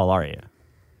season at all, are you?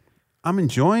 I'm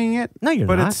enjoying it. No, you're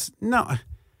not. But it's... No...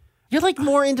 You're like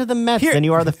more into the Mets than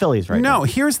you are the Phillies right now. No,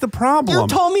 here's the problem. You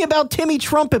told me about Timmy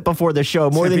Trumpet before the show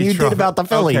more than you did about the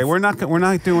Phillies. Okay, we're not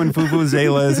doing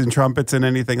vuvuzelas and trumpets and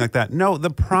anything like that. No, the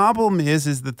problem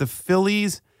is that the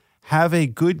Phillies have a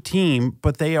good team,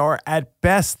 but they are at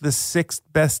best the 6th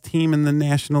best team in the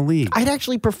National League. I'd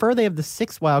actually prefer they have the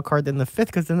 6th wild card than the 5th,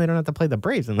 because then they don't have to play the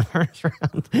Braves in the first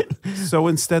round. So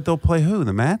instead they'll play who?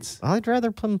 The Mets? I'd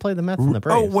rather play the Mets than the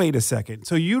Braves. Oh, wait a second.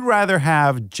 So you'd rather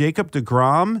have Jacob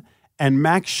deGrom and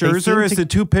Max Scherzer as the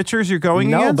 2 pitchers you're going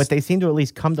against? No, but they seem to at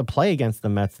least come to play against the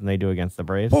Mets than they do against the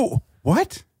Braves. Oh,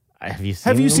 what? Have you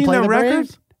seen the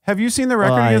record? Have you seen the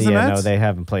record against the Mets? No, they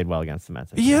haven't played well against the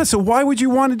Mets. Yeah, so why would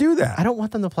you want to do that? I don't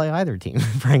want them to play either team,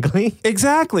 frankly.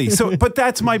 Exactly. So, but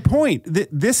that's my point.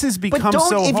 This has become so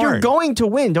hard. If you're going to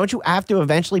win, don't you have to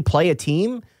eventually play a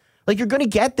team? Like, you're going to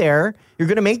get there. You're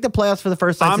going to make the playoffs for the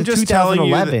first time since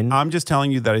 2011. I'm just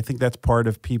telling you that I think that's part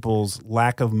of people's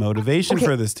lack of motivation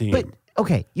for this team. But,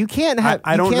 okay, you can't have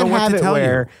I don't know what to tell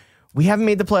you. We haven't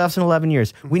made the playoffs in 11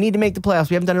 years. We need to make the playoffs.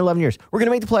 We haven't done it in 11 years. We're going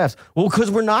to make the playoffs. Well,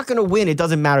 because we're not going to win, it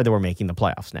doesn't matter that we're making the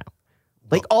playoffs now.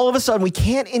 Like, all of a sudden, we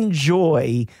can't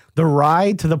enjoy the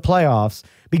ride to the playoffs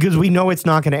because we know it's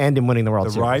not going to end in winning the World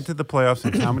Series. The ride to the playoffs,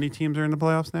 and how many teams are in the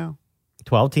playoffs now?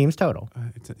 12 teams total.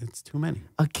 It's too many.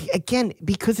 Again,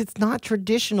 because it's not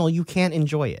traditional, you can't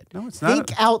enjoy it. No, it's not.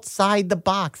 Think outside the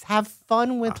box. Have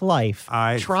fun with life.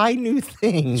 Try new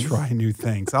things. Try new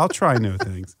things. I'll try new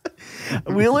things.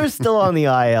 Wheeler's still on the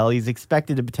IL. He's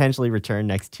expected to potentially return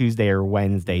next Tuesday or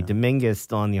Wednesday. Yeah. Dominguez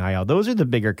still on the IL. Those are the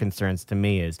bigger concerns to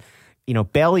me is,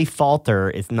 Bailey Falter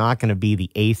is not going to be the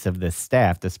ace of this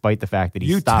staff, despite the fact that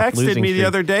he stopped losing. You texted me the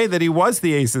other day that he was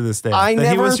the ace of the staff.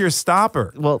 He was your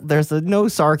stopper. Well, there's no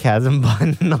sarcasm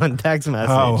button on text message.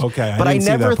 Oh, okay. But I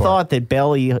never thought that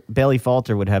Bailey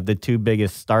Falter would have the 2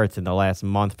 biggest starts in the last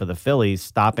month for the Phillies,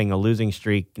 stopping a losing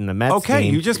streak in the Mets game. Okay,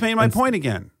 you just made my point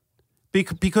again.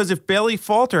 Because if Bailey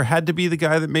Falter had to be the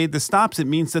guy that made the stops, it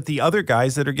means that the other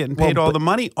guys that are getting paid all the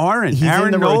money aren't. He's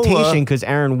in the rotation because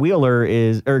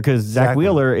Zach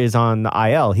Wheeler is on the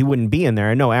IL. He wouldn't be in there.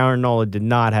 I know Aaron Nola did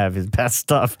not have his best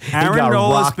stuff. He got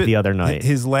rocked the other night.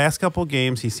 His last couple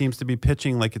games, he seems to be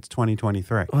pitching like it's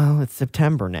 2023. Well, it's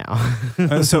September now.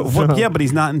 Yeah, but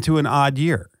he's not into an odd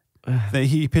year.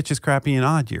 He pitches crappy in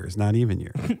odd years, not even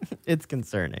years. It's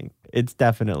concerning. It's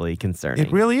definitely concerning.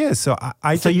 It really is. So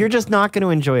so you're just not going to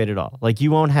enjoy it at all. Like, you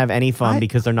won't have any fun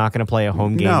because they're not going to play a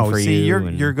home game for you. No,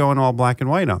 you're going all black and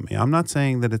white on me. I'm not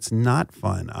saying that it's not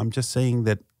fun. I'm just saying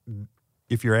that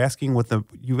if you're asking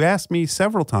you've asked me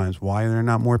several times why there are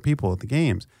not more people at the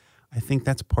games. I think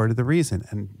that's part of the reason.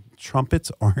 And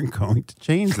trumpets aren't going to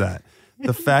change that.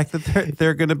 The fact that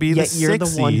they're going to be the 6th seed. You're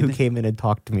the one who came in and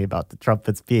talked to me about the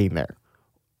trumpets being there.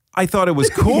 I thought it was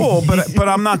cool, but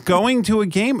I'm not going to a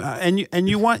game. And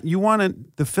you want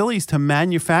the Phillies to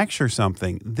manufacture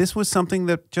something. This was something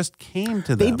that just came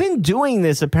to them. They've been doing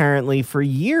this apparently for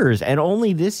years, and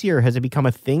only this year has it become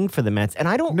a thing for the Mets. And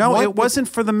I don't. No, it wasn't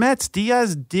for the Mets.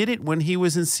 Diaz did it when he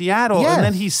was in Seattle, and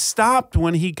then he stopped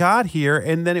when he got here,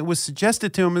 and then it was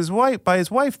suggested to him by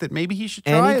his wife that maybe he should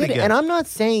try it again. And I'm not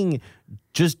saying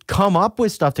just come up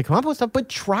with stuff, but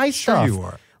try stuff. Sure you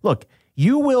are. Look,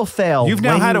 you will fail. You've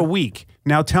now had a week.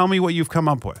 Now tell me what you've come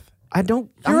up with. You're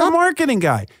a marketing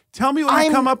guy. Tell me what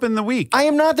you've come up in the week. I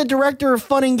am not the director of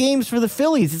fun and games for the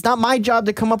Phillies. It's not my job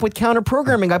to come up with counter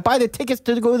programming. I buy the tickets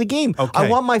to go to the game. Okay. I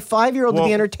want my 5-year-old to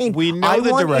be entertained. We know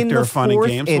the director of fun and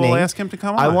games. We'll ask him to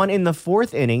come on. I want in the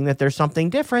 4th inning that there's something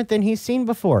different than he's seen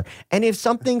before. And if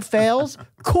something fails,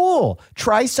 cool.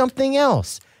 Try something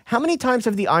else. How many times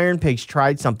have the Iron Pigs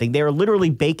tried something? They are literally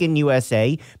Bacon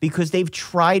USA because they've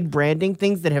tried branding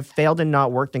things that have failed and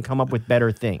not worked and come up with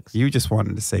better things. You just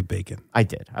wanted to say bacon. I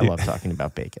did. I love talking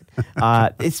about bacon.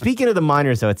 Speaking of the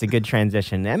minors, though, it's a good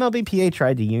transition. MLBPA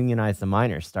tried to unionize the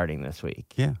minors starting this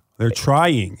week. Yeah, they're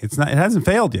trying. It hasn't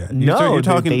failed yet. No,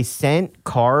 they sent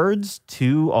cards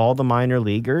to all the minor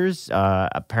leaguers.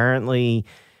 Apparently,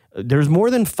 there's more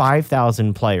than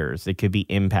 5,000 players that could be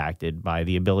impacted by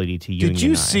the ability to unionize. Did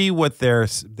you see what their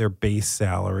base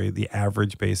salary, the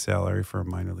average base salary for a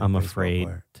minor league? I'm afraid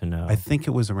to know. I think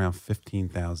it was around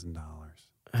 $15,000.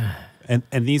 and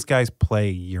these guys play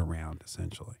year round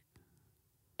essentially.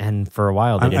 And for a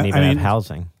while, they didn't even have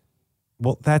housing.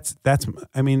 Well, that's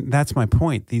my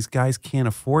point. These guys can't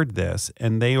afford this,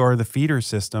 and they are the feeder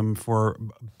system for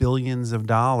billions of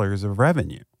dollars of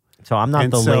revenue. So I'm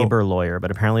not labor lawyer,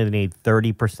 but apparently they need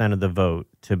 30% of the vote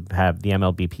to have the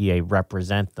MLBPA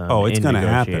represent them. Oh, it's going to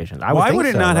happen. Why would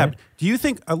it not happen? Do you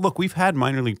think? Look, we've had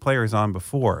minor league players on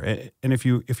before, and if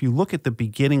you look at the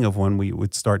beginning of when we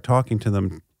would start talking to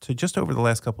them, to just over the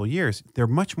last couple of years, they're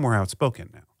much more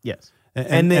outspoken now. Yes,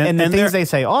 and the things they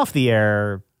say off the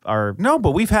air are no,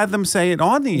 but we've had them say it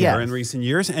on the air in recent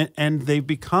years, and they've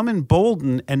become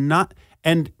emboldened and not.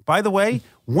 And by the way,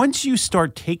 once you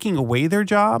start taking away their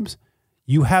jobs,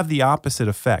 you have the opposite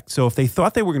effect. So if they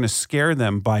thought they were going to scare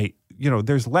them by,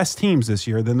 there's less teams this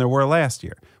year than there were last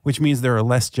year, which means there are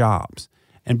less jobs.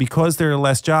 And because there are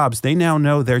less jobs, they now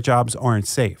know their jobs aren't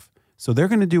safe. So they're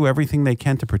going to do everything they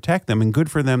can to protect them, and good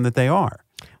for them that they are.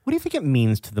 What do you think it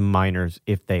means to the minors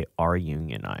if they are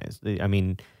unionized? I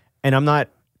mean, and I'm not...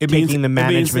 It means the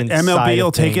MLB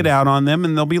will take it out on them,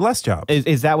 and there'll be less jobs.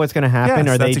 Is that what's going to happen?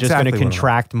 Yes, are they just going to exactly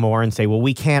contract more and say, well,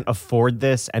 we can't afford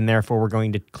this, and therefore we're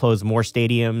going to close more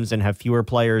stadiums and have fewer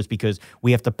players because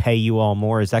we have to pay you all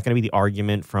more? Is that going to be the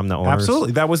argument from the owners?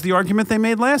 Absolutely. That was the argument they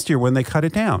made last year when they cut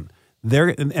it down.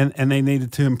 And they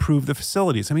needed to improve the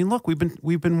facilities. I mean, look,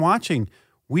 we've been watching.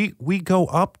 We go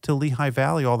up to Lehigh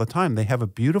Valley all the time. They have a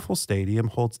beautiful stadium,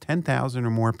 holds 10,000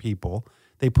 or more people.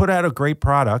 They put out a great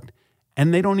product.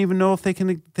 And they don't even know if they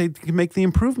can make the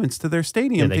improvements to their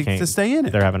stadium to stay in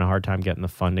it. They're having a hard time getting the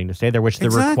funding to stay there, which they're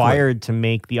required to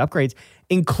make the upgrades,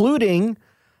 including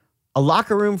a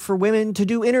locker room for women to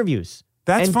do interviews.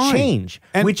 That's fine. Change.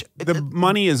 And which the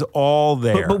money is all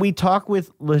there. But we talk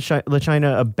with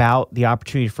LaChina about the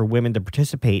opportunity for women to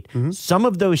participate. Mm-hmm. Some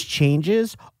of those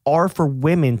changes are for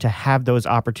women to have those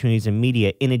opportunities in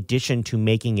media, in addition to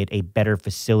making it a better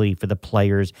facility for the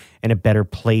players and a better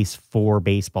place for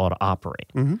baseball to operate.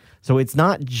 Mm-hmm. So it's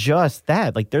not just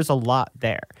that. Like, there's a lot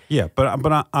there. Yeah,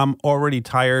 but I'm already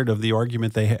tired of the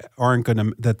argument they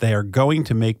are going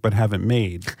to make but haven't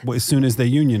made as soon as they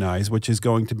unionize, which is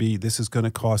going to be, this is going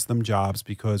to cost them jobs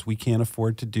because we can't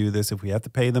afford to do this. If we have to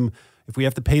pay them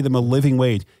a living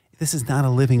wage. This is not a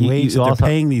living wage that they're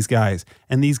paying these guys.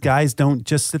 And these guys don't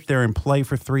just sit there and play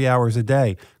for 3 hours a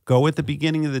day. Go at the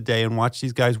beginning of the day and watch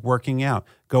these guys working out.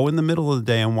 Go in the middle of the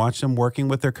day and watch them working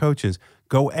with their coaches.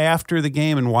 Go after the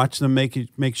game and watch them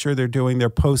make sure they're doing their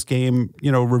post-game,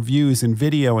 reviews and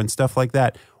video and stuff like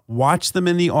that. Watch them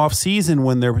in the off season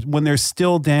when they're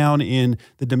still down in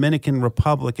the Dominican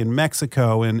Republic and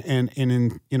Mexico and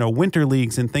in winter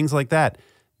leagues and things like that.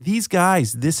 These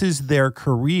guys, this is their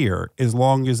career as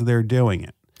long as they're doing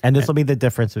it. And this will be the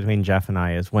difference between Jeff and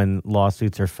I is when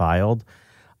lawsuits are filed,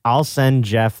 I'll send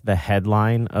Jeff the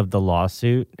headline of the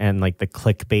lawsuit and like the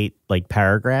clickbait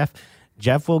paragraph.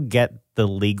 Jeff will get the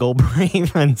legal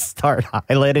brief and start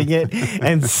highlighting it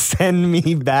and send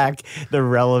me back the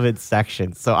relevant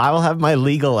section. So I will have my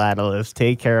legal analyst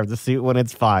take care of the suit when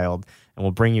it's filed, and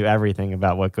we'll bring you everything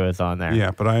about what goes on there.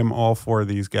 Yeah, but I'm all for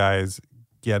these guys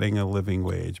getting a living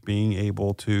wage, being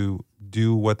able to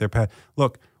do what they're paid.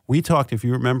 Look, we talked, if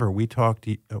you remember, what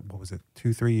was it,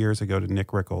 2-3 years ago to Nick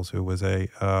Rickles, who was a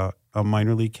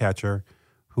minor league catcher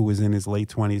who was in his late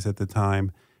 20s at the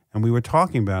time. And we were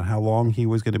talking about how long he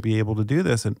was going to be able to do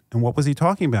this. And what was he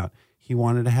talking about? He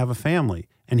wanted to have a family.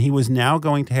 And he was now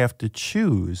going to have to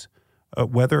choose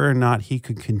whether or not he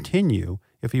could continue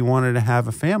if he wanted to have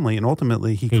a family, and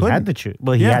ultimately he couldn't. Had to choose.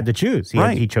 Well, he had to choose.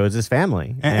 He chose his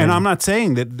family. And I'm not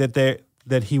saying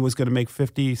that he was going to make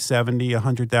 $50,000, $70,000,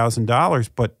 $100,000,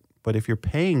 But if you're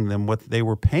paying them what they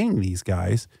were paying these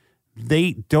guys,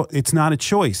 they don't. It's not a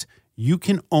choice. You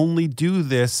can only do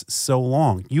this so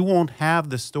long. You won't have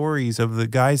the stories of the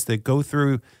guys that go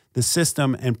through the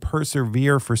system and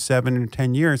persevere for 7 or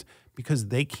 10 years because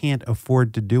they can't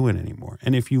afford to do it anymore.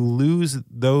 And if you lose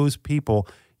those people,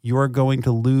 you're going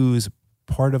to lose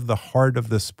part of the heart of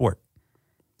the sport.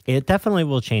 It definitely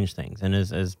will change things. And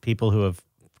as people who have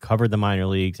covered the minor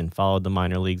leagues and followed the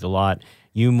minor leagues a lot,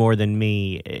 you more than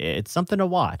me, it's something to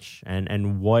watch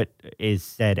and what is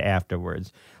said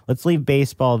afterwards. Let's leave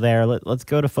baseball there. Let's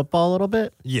go to football a little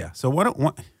bit. Yeah. So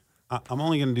I'm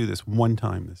only going to do this one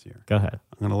time this year. Go ahead.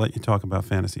 I'm going to let you talk about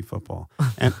fantasy football.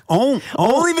 And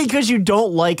only because you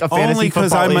don't like a fantasy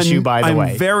football issue, by the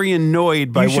way. I'm very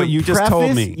annoyed by what you just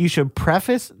told me. You should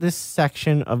preface this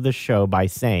section of the show by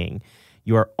saying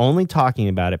you are only talking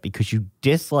about it because you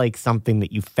dislike something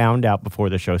that you found out before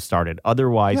the show started.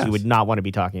 Otherwise, you would not want to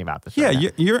be talking about this. Yeah,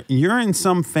 you're in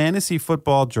some fantasy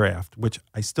football draft, which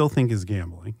I still think is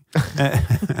gambling.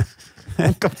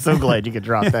 I'm so glad you could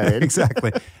drop that in.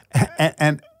 Exactly.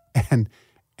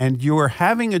 And you're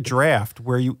having a draft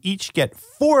where you each get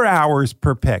 4 hours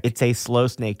per pick. It's a slow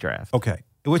snake draft. Okay.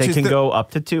 Which can go up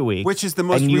to 2 weeks. Which is the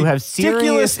most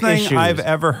ridiculous thing I've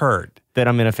ever heard. That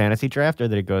I'm in a fantasy draft or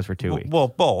that it goes for 2 weeks? Well,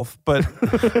 both. But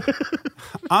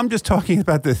I'm just talking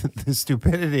about the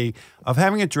stupidity of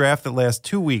having a draft that lasts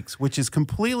 2 weeks, which is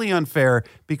completely unfair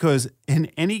because in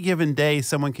any given day,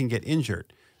 someone can get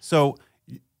injured. So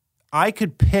I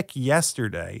could pick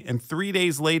yesterday, and 3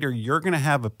 days later, you're going to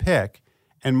have a pick,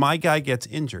 and my guy gets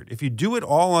injured. If you do it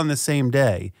all on the same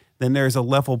day, then there's a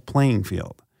level playing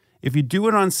field. If you do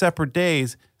it on separate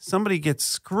days, somebody gets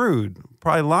screwed.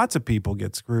 Probably lots of people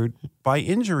get screwed by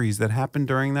injuries that happen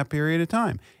during that period of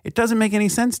time. It doesn't make any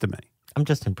sense to me. I'm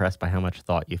just impressed by how much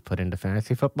thought you've put into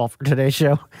fantasy football for today's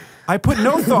show. I put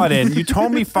no thought in. You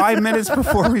told me 5 minutes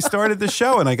before we started the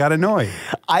show, and I got annoyed.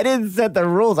 I didn't set the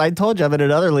rules. I told you I'm in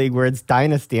another league where it's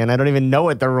Dynasty, and I don't even know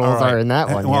what the rules are in that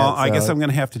one. Well, yet, I guess I'm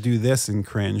going to have to do this and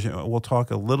cringe. We'll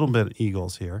talk a little bit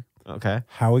Eagles here. Okay.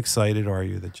 How excited are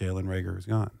you that Jalen Reagor is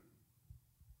gone?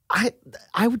 I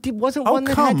wasn't one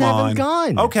that had to have him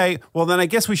gone. Okay, well then I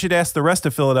guess we should ask the rest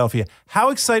of Philadelphia. How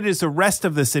excited is the rest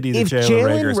of the city that if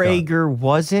Jalen Reagor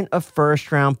wasn't a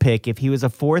first-round pick, if he was a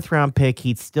fourth-round pick,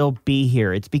 he'd still be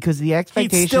here. It's because the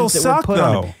expectations that were put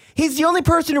on him. He's the only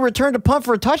person who returned a punt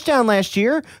for a touchdown last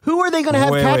year. Who are they going to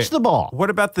have catch the ball? What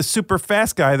about the super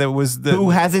fast guy that was who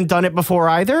hasn't done it before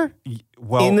either?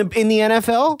 Well, in the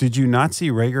NFL? Did you not see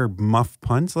Reagor muff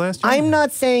punts last year? I'm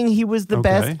not saying he was the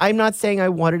best. I'm not saying I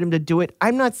wanted him to do it.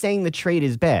 I'm not saying the trade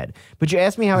is bad. But you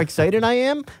asked me how excited I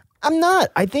am? I'm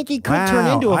not. I think he could turn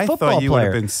into a football player. I thought you would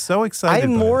have been so excited.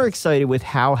 I'm more excited with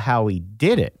how Howie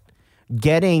did it.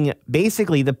 Getting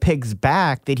basically the picks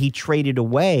back that he traded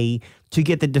away to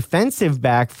get the defensive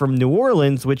back from New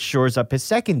Orleans, which shores up his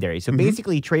secondary. So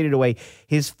basically he traded away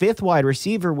his fifth wide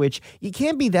receiver, which you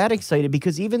can't be that excited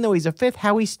because even though he's a fifth,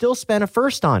 Howie still spent a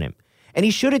first on him. And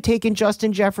he should have taken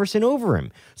Justin Jefferson over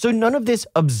him. So none of this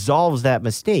absolves that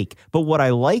mistake. But what I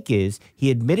like is he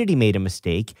admitted he made a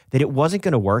mistake, that it wasn't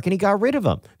going to work, and he got rid of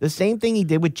him. The same thing he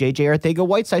did with J.J.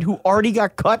 Arcega-Whiteside, who already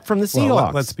got cut from the Seahawks.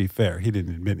 Well, let's be fair. He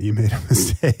didn't admit he made a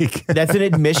mistake. That's an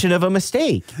admission of a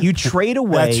mistake. You trade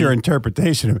away. That's your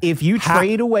interpretation of it. If you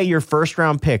trade away your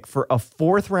first-round pick for a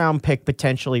fourth-round pick,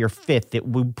 potentially, or fifth, it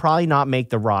would probably not make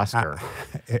the roster.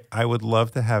 I would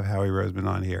love to have Howie Roseman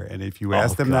on here. And if you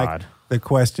asked him the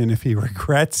question if he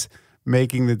regrets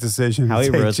making the decision to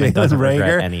take Jalen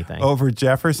Reagor over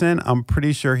Jefferson, I'm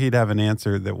pretty sure he'd have an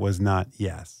answer that was not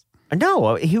yes.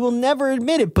 No, he will never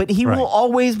admit it, but he will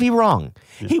always be wrong.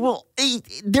 Yeah. He will.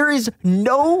 There is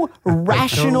no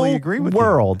rational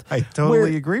world. I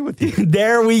totally agree with you.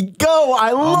 There we go.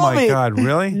 I love it. Oh my God,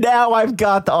 really? Now I've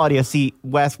got the audio. See,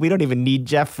 Wes, we don't even need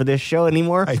Jeff for this show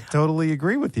anymore. I totally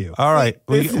agree with you. All right,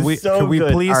 can we please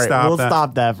stop? We'll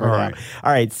stop that for now.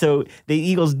 All right. So the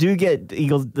Eagles get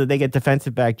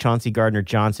defensive back Chauncey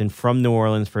Gardner-Johnson from New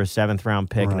Orleans for a 7th-round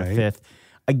pick and a 5th.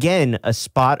 Again, a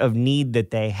spot of need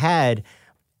that they had.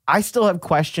 I still have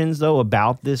questions, though,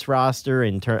 about this roster.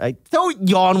 Don't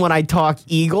yawn when I talk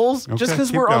Eagles. Okay, just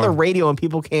because we're on the radio and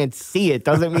people can't see it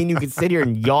doesn't mean you can sit here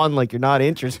and yawn like you're not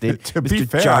interested. To be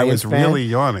fair, I was really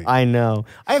yawning. I know.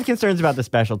 I have concerns about the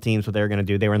special teams, what they were going to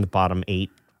do. They were in the bottom 8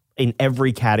 in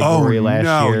every category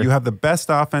last year. You have the best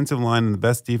offensive line and the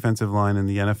best defensive line in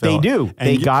the NFL. They do. And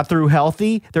they got through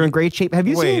healthy. They're in great shape. Have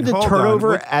you seen the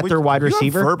turnover at their wide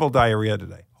receiver? You have verbal diarrhea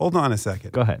today. Hold on a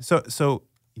second. Go ahead. So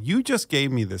you just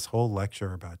gave me this whole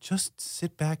lecture about just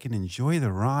sit back and enjoy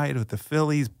the ride with the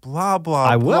Phillies, blah, blah,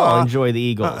 I blah. will enjoy the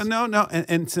Eagles. No.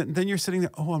 And so then you're sitting there,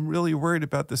 I'm really worried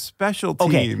about the special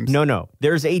Okay, teams. no.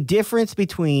 There's a difference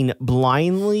between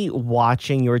blindly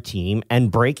watching your team and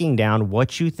breaking down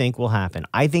what you think will happen.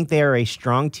 I think they are a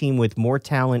strong team with more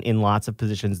talent in lots of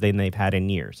positions than they've had in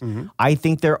years. Mm-hmm. I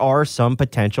think there are some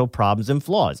potential problems and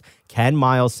flaws. Can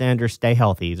Miles Sanders stay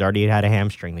healthy? He's already had a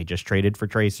hamstring. They just traded for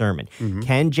Trey Sermon. Mm-hmm.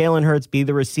 Can Jalen Hurts be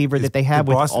the receiver that they have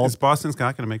with all... Is Boston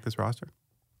Scott going to make this roster?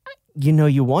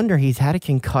 You wonder. He's had a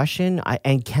concussion,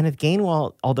 and Kenneth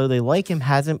Gainwell, although they like him,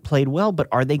 hasn't played well. But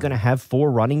are they going to have 4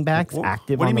 running backs active on the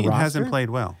roster? What do you mean hasn't played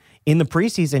well? In the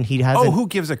preseason, he hasn't. Oh, who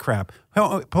gives a crap?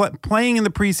 Playing in the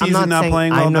preseason, not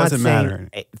playing well doesn't matter.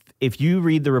 If you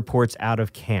read the reports out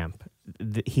of camp,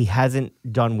 he hasn't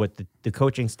done what the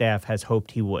coaching staff has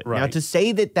hoped he would. Right. Now, to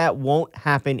say that won't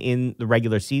happen in the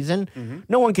regular season,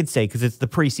 no one could say because it's the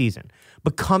preseason.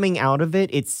 But coming out of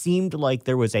it, it seemed like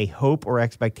there was a hope or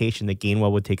expectation that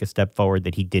Gainwell would take a step forward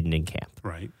that he didn't in camp.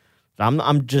 Right.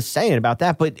 I'm just saying about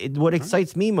that. But what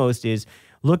excites me most is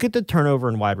look at the turnover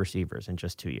in wide receivers in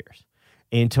just 2 years.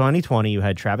 In 2020, you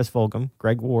had Travis Fulgham,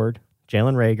 Greg Ward,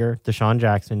 Jalen Reagor, Deshaun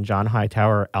Jackson, John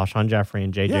Hightower, Alshon Jeffrey,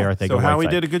 and J.J. Arthur. So Howie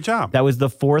did a good job. That was the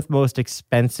 4th most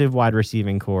expensive wide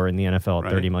receiving core in the NFL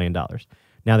at $30 million.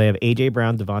 Now they have A.J.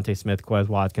 Brown, Devontae Smith, Quez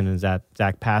Watkins, and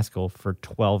Zach Pascal for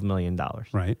 $12 million.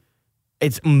 Right.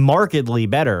 It's markedly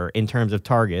better in terms of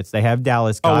targets. They have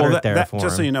Dallas Goedert there for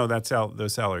just him. so you know,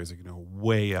 those salaries are going to go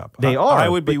way up. They are. I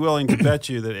would be willing to bet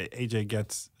you that AJ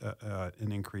gets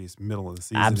an increase middle of the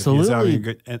season.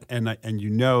 Absolutely. And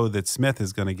you know that Smith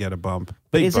is going to get a bump.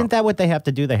 But isn't that what they have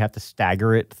to do? They have to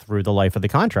stagger it through the life of the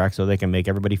contract so they can make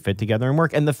everybody fit together and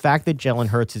work. And the fact that Jalen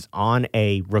Hurts is on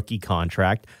a rookie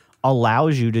contract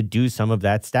allows you to do some of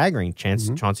that staggering.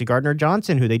 Chauncey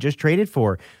Gardner-Johnson, who they just traded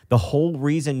for, the whole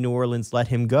reason New Orleans let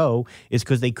him go is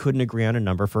because they couldn't agree on a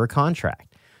number for a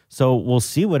contract. So we'll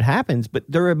see what happens, but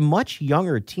they're a much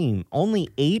younger team. Only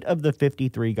 8 of the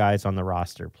 53 guys on the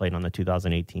roster played on the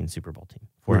 2018 Super Bowl team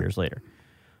 4 years later.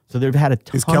 So they've had a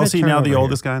ton Is Kelsey of now the turnover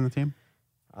oldest guy on the team?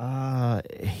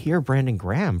 Brandon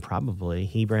Graham,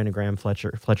 probably. Brandon Graham,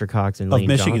 Fletcher Cox, and Of Lane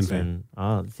Michigan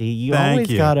Johnson. See, you Thank always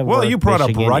you. got to Well, you brought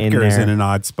Michigan up Rutgers in in an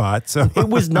odd spot. So It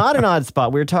was not an odd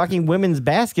spot. We were talking women's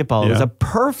basketball. It was Yeah. a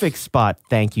perfect spot.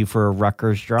 Thank you for a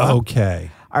Rutgers drop. Okay.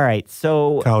 All right.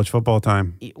 So, College football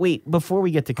time. wait, before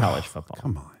we get to college football,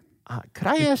 Come on. could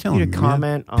I ask you killing to me, man.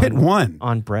 comment Pitt won.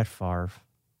 on Brett Favre?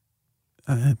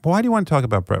 Why do you want to talk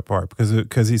about Brett Favre?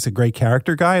 Because he's a great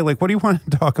character guy? Like, what do you want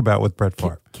to talk about with Brett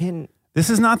Favre? This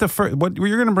is not the first. What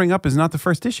you're going to bring up is not the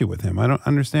first issue with him. I don't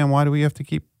understand. Why do we have to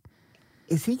keep?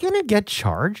 Is he going to get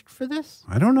charged for this?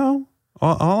 I don't know.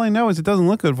 All I know is it doesn't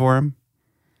look good for him.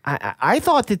 I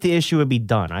thought that the issue would be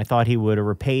done. I thought he would have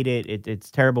repaid it.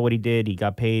 It's terrible what he did. He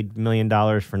got paid $1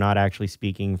 million for not actually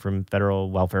speaking from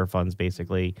federal welfare funds,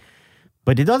 basically.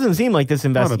 But it doesn't seem like this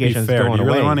investigation is going away. Do you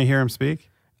really want to hear him speak?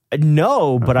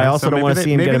 No, but I also so don't want to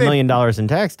see him get $1 million in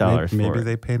tax dollars Maybe for it.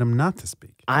 they paid him not to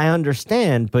speak. I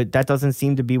understand, but that doesn't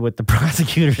seem to be what the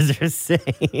prosecutors are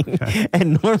saying.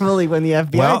 And normally when the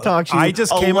FBI talks to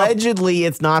you, allegedly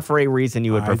it's not for a reason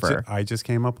you would prefer. I just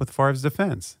came up with Favre's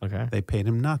defense. Okay. They paid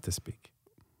him not to speak.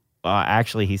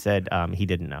 Actually, he said he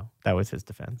didn't know. That was his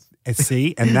defense.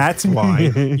 See? And that's why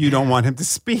you don't want him to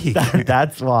speak.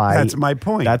 That's why. That's my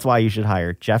point. That's why you should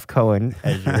hire Jeff Cohen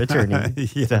as your attorney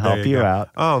to help you out.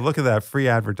 Oh, look at that. Free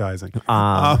advertising.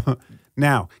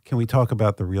 Now, can we talk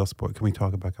about the real sport? Can we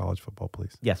talk about college football,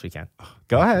 please? Yes, we can.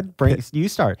 Go ahead. You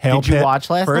start. Did you watch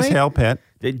last night? First, Hail Pitt.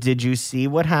 Did you see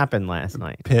what happened last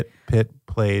night? Pitt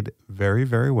played very,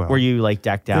 very well. Were you like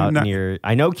decked out near?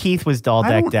 I know Keith was all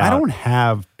decked out. I don't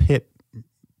have Pitt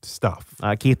stuff.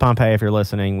 Keith Pompey, if you're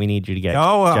listening, we need you to get.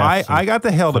 I got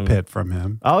the Hail to Pitt from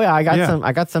him. Oh yeah,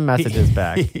 I got some messages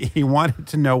back. He wanted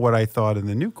to know what I thought of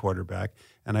the new quarterback,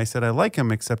 and I said I like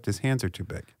him, except his hands are too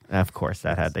big. Of course,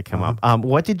 that had to come up.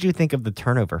 What did you think of the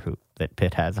turnover hoop that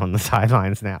Pitt has on the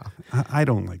sidelines now? I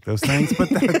don't like those things, but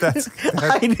that's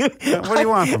I do. What do you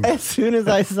want from me? As soon as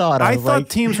I saw it, I thought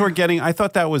teams were getting. I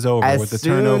thought that was over with the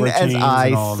turnover teams. As soon as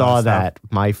I saw that,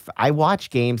 I watch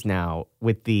games now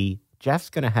with the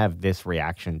Jeff's going to have this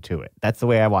reaction to it. That's the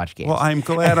way I watch games. Well, I'm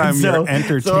glad I'm your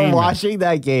entertainment. So I'm watching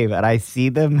that game, and I see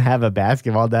them have a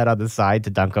basketball net on the side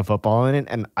to dunk a football in it,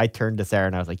 and I turned to Sarah,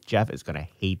 and I was like, Jeff is going to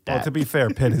hate that. Well, to be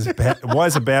fair, Pitt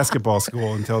was a basketball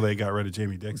school until they got rid of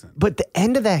Jamie Dixon. But the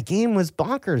end of that game was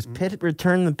bonkers. Mm-hmm. Pitt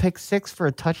returned the pick 6 for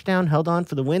a touchdown, held on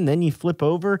for the win. Then you flip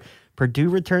over. Purdue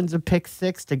returns a pick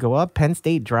 6 to go up. Penn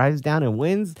State drives down and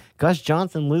wins. Gus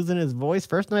Johnson losing his voice.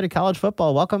 First night of college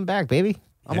football. Welcome back, baby.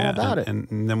 I'm all about it.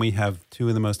 And then we have two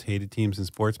of the most hated teams in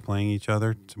sports playing each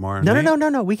other tomorrow No, night.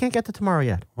 no. We can't get to tomorrow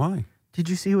yet. Why? Did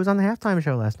you see who was on the halftime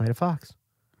show last night at Fox?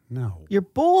 No. Your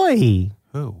boy,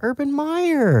 Who? Urban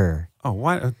Meyer. Oh,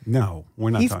 what? No, we're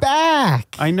not. He's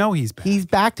back. I know he's back. He's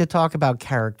back to talk about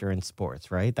character in sports,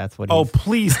 right? That's what. Oh,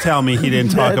 please tell me he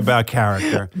didn't talk about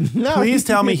character. No. Please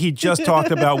tell me he just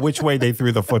talked about which way they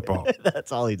threw the football.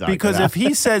 That's all he talked Because about. if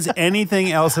he says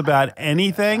anything else about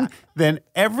anything, then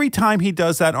every time he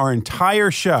does that, our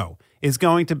entire show is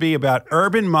going to be about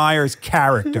Urban Meyer's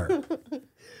character.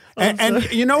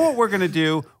 And you know what we're going to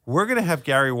do? We're going to have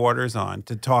Gary Waters on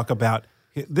to talk about.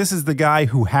 This is the guy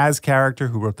who has character,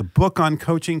 who wrote the book on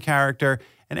coaching character.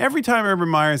 And every time Urban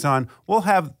Meyer's on, we'll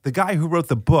have the guy who wrote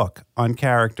the book on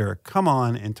character come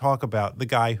on and talk about the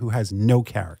guy who has no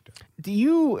character. Do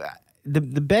you the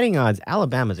betting odds?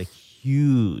 Alabama's a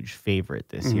huge favorite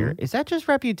this year. Is that just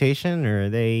reputation, or are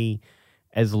they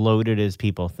as loaded as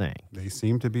people think? They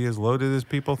seem to be as loaded as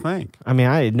people think. I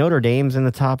mean, Notre Dame's in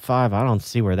the top 5. I don't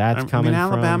see where that's coming from.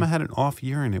 Alabama had an off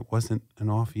year, and it wasn't an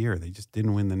off year. They just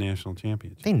didn't win the national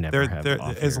championship. They never have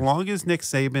off As years. long as Nick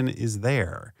Saban is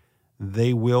there,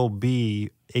 they will be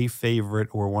a favorite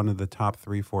or one of the top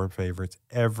 3-4 favorites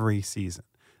every season.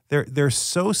 They're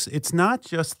so. It's not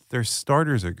just their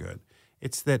starters are good.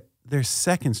 It's that their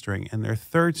second string and their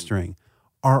third string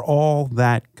are all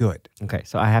that good. Okay,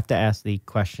 so I have to ask the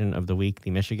question of the week,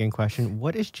 the Michigan question.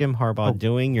 What is Jim Harbaugh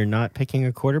doing? You're not picking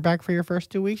a quarterback for your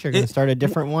first 2 weeks? You're going to start a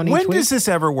different one each week? When does this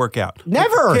ever work out?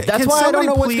 Never. That's why I don't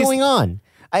know what's please- going on.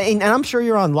 And I'm sure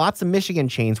you're on lots of Michigan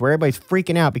chains where everybody's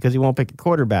freaking out because he won't pick a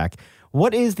quarterback.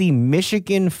 What is the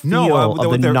Michigan feel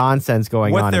of the nonsense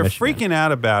going on in What Michigan? they're freaking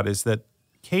out about is that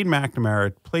Cade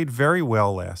McNamara played very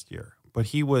well last year, but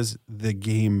he was the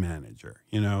game manager.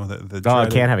 You know, I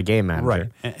can't have a game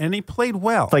manager. Right, and he played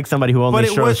well. It's like somebody who only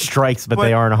throws strikes, but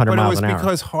they aren't 100 miles an hour. But it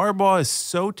was because Harbaugh is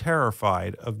so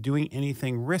terrified of doing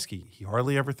anything risky. He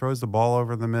hardly ever throws the ball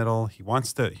over the middle. He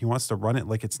wants to run it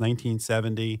like it's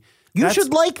 1970. You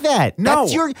should like that. No.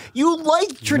 You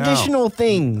like traditional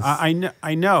things.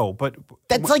 I know, but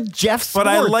that's like Jeff Sports. But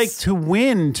I like to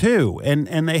win too,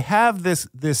 and they have this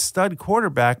stud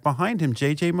quarterback behind him,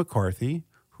 J.J. McCarthy,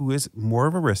 who is more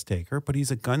of a risk taker, but he's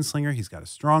a gunslinger. He's got a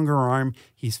stronger arm.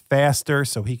 He's faster,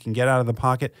 so he can get out of the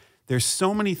pocket. There's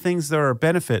so many things that are a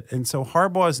benefit, and so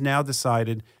Harbaugh has now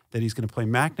decided that he's going to play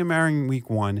McNamara in week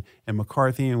 1 and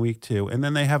McCarthy in week 2, and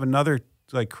then they have another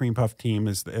like cream puff team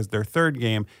as their third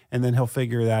game, and then he'll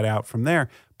figure that out from there.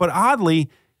 But oddly,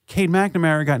 Cade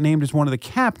McNamara got named as one of the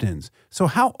captains. So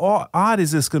how odd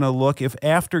is this going to look if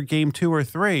after game 2 or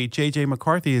 3, J.J.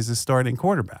 McCarthy is the starting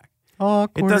quarterback?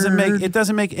 Awkward. It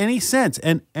doesn't make any sense.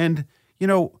 And you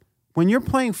know, when you're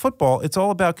playing football, it's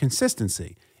all about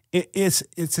consistency. It's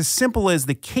as simple as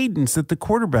the cadence that the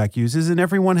quarterback uses, and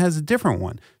everyone has a different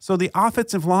one. So the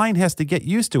offensive line has to get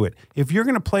used to it. If you're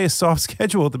going to play a soft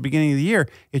schedule at the beginning of the year,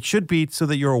 it should be so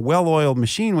that you're a well-oiled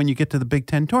machine when you get to the Big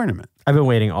Ten tournament. I've been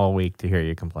waiting all week to hear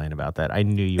you complain about that. I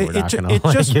knew you were not going to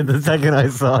like just- it the second I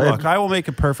saw it. Look, I will make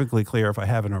it perfectly clear if I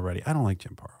haven't already. I don't like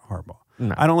Jim Harbaugh.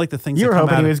 No. I don't like the things You that were come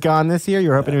hoping out he of- was gone this year? You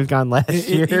were hoping he was gone last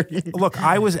year? Look,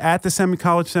 I was at the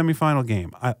college semifinal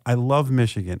game. I love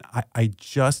Michigan. I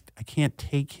can't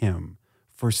take him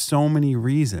for so many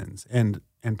reasons. And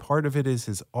part of it is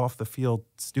his off-the-field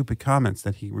stupid comments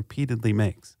that he repeatedly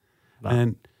makes. Well,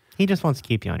 and he just wants to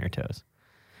keep you on your toes.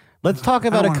 Let's talk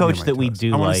about I a don't wanna coach be on that my we toes.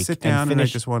 do I want like. to sit down and I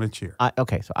finish. just want to cheer.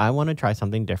 Okay, so I want to try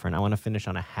something different. I want to finish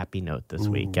on a happy note this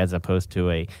week as opposed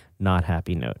to a not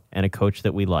happy note. And a coach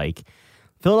that we like.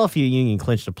 Philadelphia Union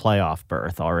clinched a playoff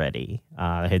berth already.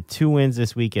 They had 2 wins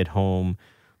this week at home.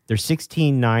 They're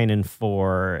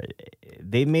 16-9-4.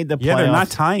 They've made the playoffs. Yeah, they're not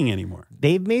tying anymore.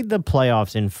 They've made the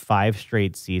playoffs in 5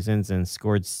 straight seasons and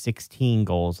scored 16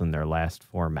 goals in their last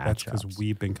 4 matchups. That's because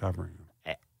we've been covering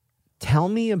them. Tell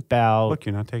me about... Look,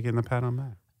 you're not taking the pat on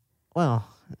that. Well,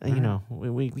 you know,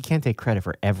 we can't take credit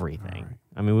for everything. Right.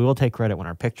 I mean, we will take credit when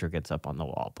our picture gets up on the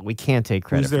wall, but we can't take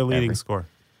credit Who's their for leading scorer?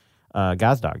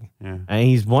 Gazdag. Yeah. And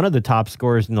he's one of the top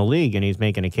scorers in the league, and he's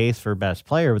making a case for best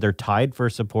player. They're tied for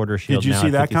supporter shield Did you now see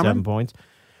at that 57 coming? points.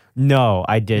 No,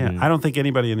 I didn't. Yeah, I don't think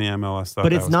anybody in the MLS thought But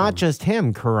that it's was not coming. just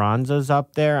him. Carranza's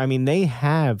up there. I mean, they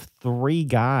have 3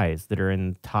 guys that are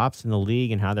in tops in the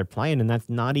league and how they're playing, and that's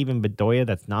not even Bedoya.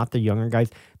 That's not the younger guys.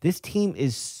 This team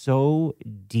is so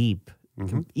deep,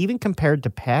 even compared to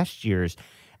past years,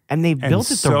 and they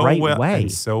built it the right way.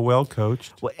 And so well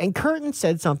coached. Well, and Curtin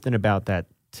said something about that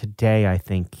today. I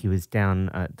think he was down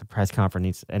at the press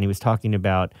conference, and he was talking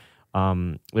about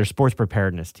their sports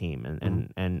preparedness team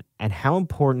and how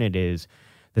important it is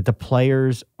that the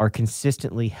players are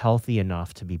consistently healthy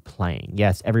enough to be playing.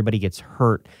 Yes, everybody gets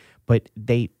hurt, but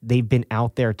they've been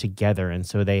out there together, and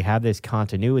so they have this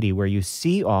continuity where you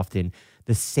see often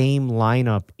the same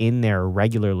lineup in there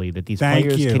regularly, that these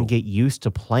players can get used to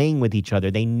playing with each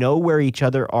other. They know where each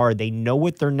other are. They know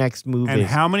what their next move is. And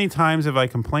how many times have I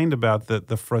complained about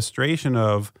the frustration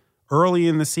of early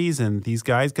in the season, these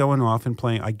guys going off and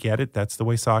playing? I get it. That's the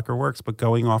way soccer works. But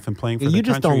going off and playing for the You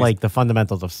just don't like the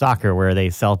fundamentals of soccer where they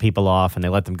sell people off and they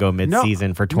let them go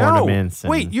mid-season for tournaments. No.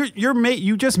 Wait,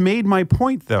 you just made my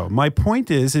point, though. My point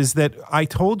is that I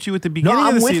told you at the beginning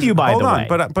of the season. I'm with you, by the way.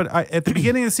 But at the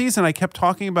beginning of the season, I kept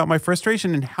talking about my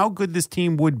frustration and how good this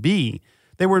team would be.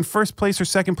 They were in first place or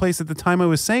second place at the time I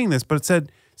was saying this, but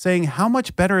saying how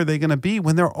much better are they going to be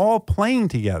when they're all playing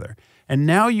together? And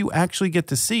now you actually get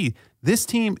to see this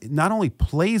team not only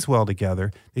plays well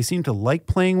together, they seem to like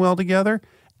playing well together,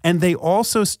 and they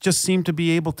also just seem to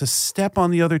be able to step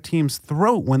on the other team's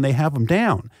throat when they have them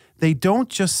down. They don't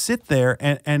just sit there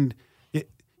and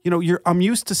I'm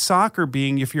used to soccer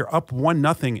being if you're up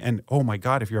 1-0 and oh my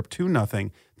God, if you're up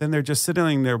 2-0, then they're just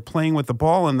sitting there playing with the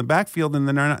ball in the backfield and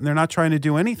then they're not trying to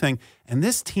do anything. And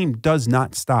this team does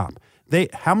not stop.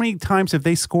 How many times have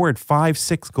they scored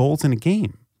 5-6 goals in a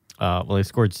game? Well, they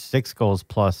scored 6 goals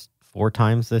plus 4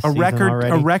 times this season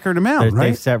already. A record amount, right?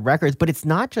 They've set records, but it's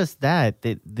not just that.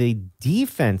 The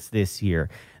defense this year,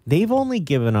 they've only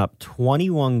given up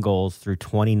 21 goals through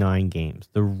 29 games.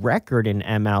 The record in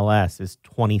MLS is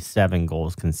 27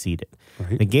 goals conceded.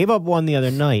 Right. They gave up one the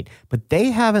other night, but they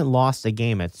haven't lost a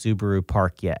game at Subaru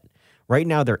Park yet. Right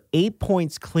now, they're 8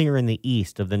 points clear in the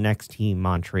East of the next team,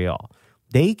 Montreal.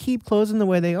 They keep closing the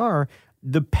way they are.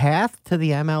 The path to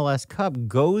the MLS Cup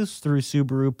goes through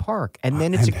Subaru Park, and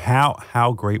then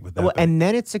how great would that be? And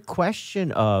then it's a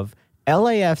question of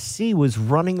LAFC was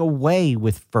running away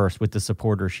with the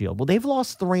Supporter Shield. Well, they've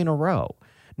lost 3 in a row.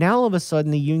 Now all of a sudden,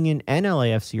 the Union and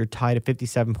LAFC are tied at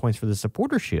 57 points for the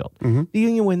Supporter Shield. Mm-hmm. The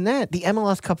Union win that. The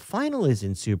MLS Cup final is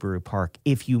in Subaru Park.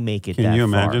 If you make it, can you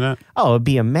imagine that? Oh, it'd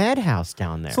be a madhouse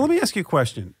down there. So let me ask you a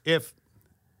question. If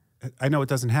I know it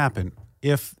doesn't happen,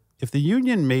 if the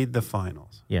Union made the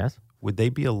finals, yes, would they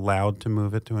be allowed to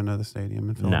move it to another stadium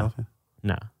in Philadelphia?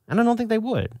 No. And I don't think they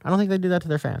would. I don't think they'd do that to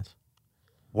their fans.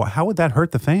 Well, how would that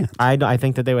hurt the fans? I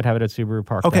think that they would have it at Subaru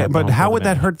Park. Okay, but how would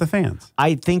that hurt the fans?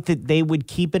 I think that they would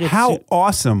keep it at How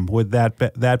awesome would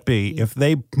that be if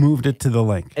they moved it to the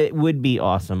link? It would be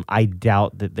awesome. I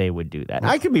doubt that they would do that.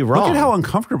 I could be wrong. Look at how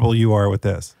uncomfortable you are with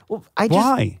this. Well,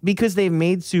 Why? Because they've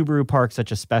made Subaru Park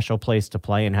such a special place to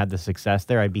play and had the success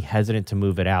there, I'd be hesitant to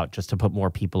move it out just to put more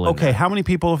people in there. Okay, how many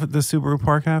people does Subaru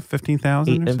Park have?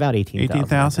 15,000? About 18,000.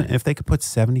 18,000? If they could put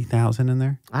 70,000 in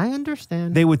there? I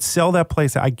understand. They would sell that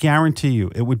place. I guarantee you.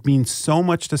 It would mean so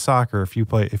much to soccer if you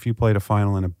played a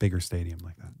final in a bigger stadium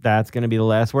like that. That's going to be the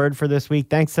last word for this week.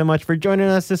 Thanks so much for joining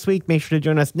us this week. Make sure to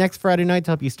join us next Friday night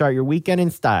to help you start your weekend in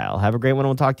style. Have a great one.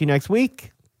 We'll talk to you next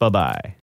week. Bye-bye.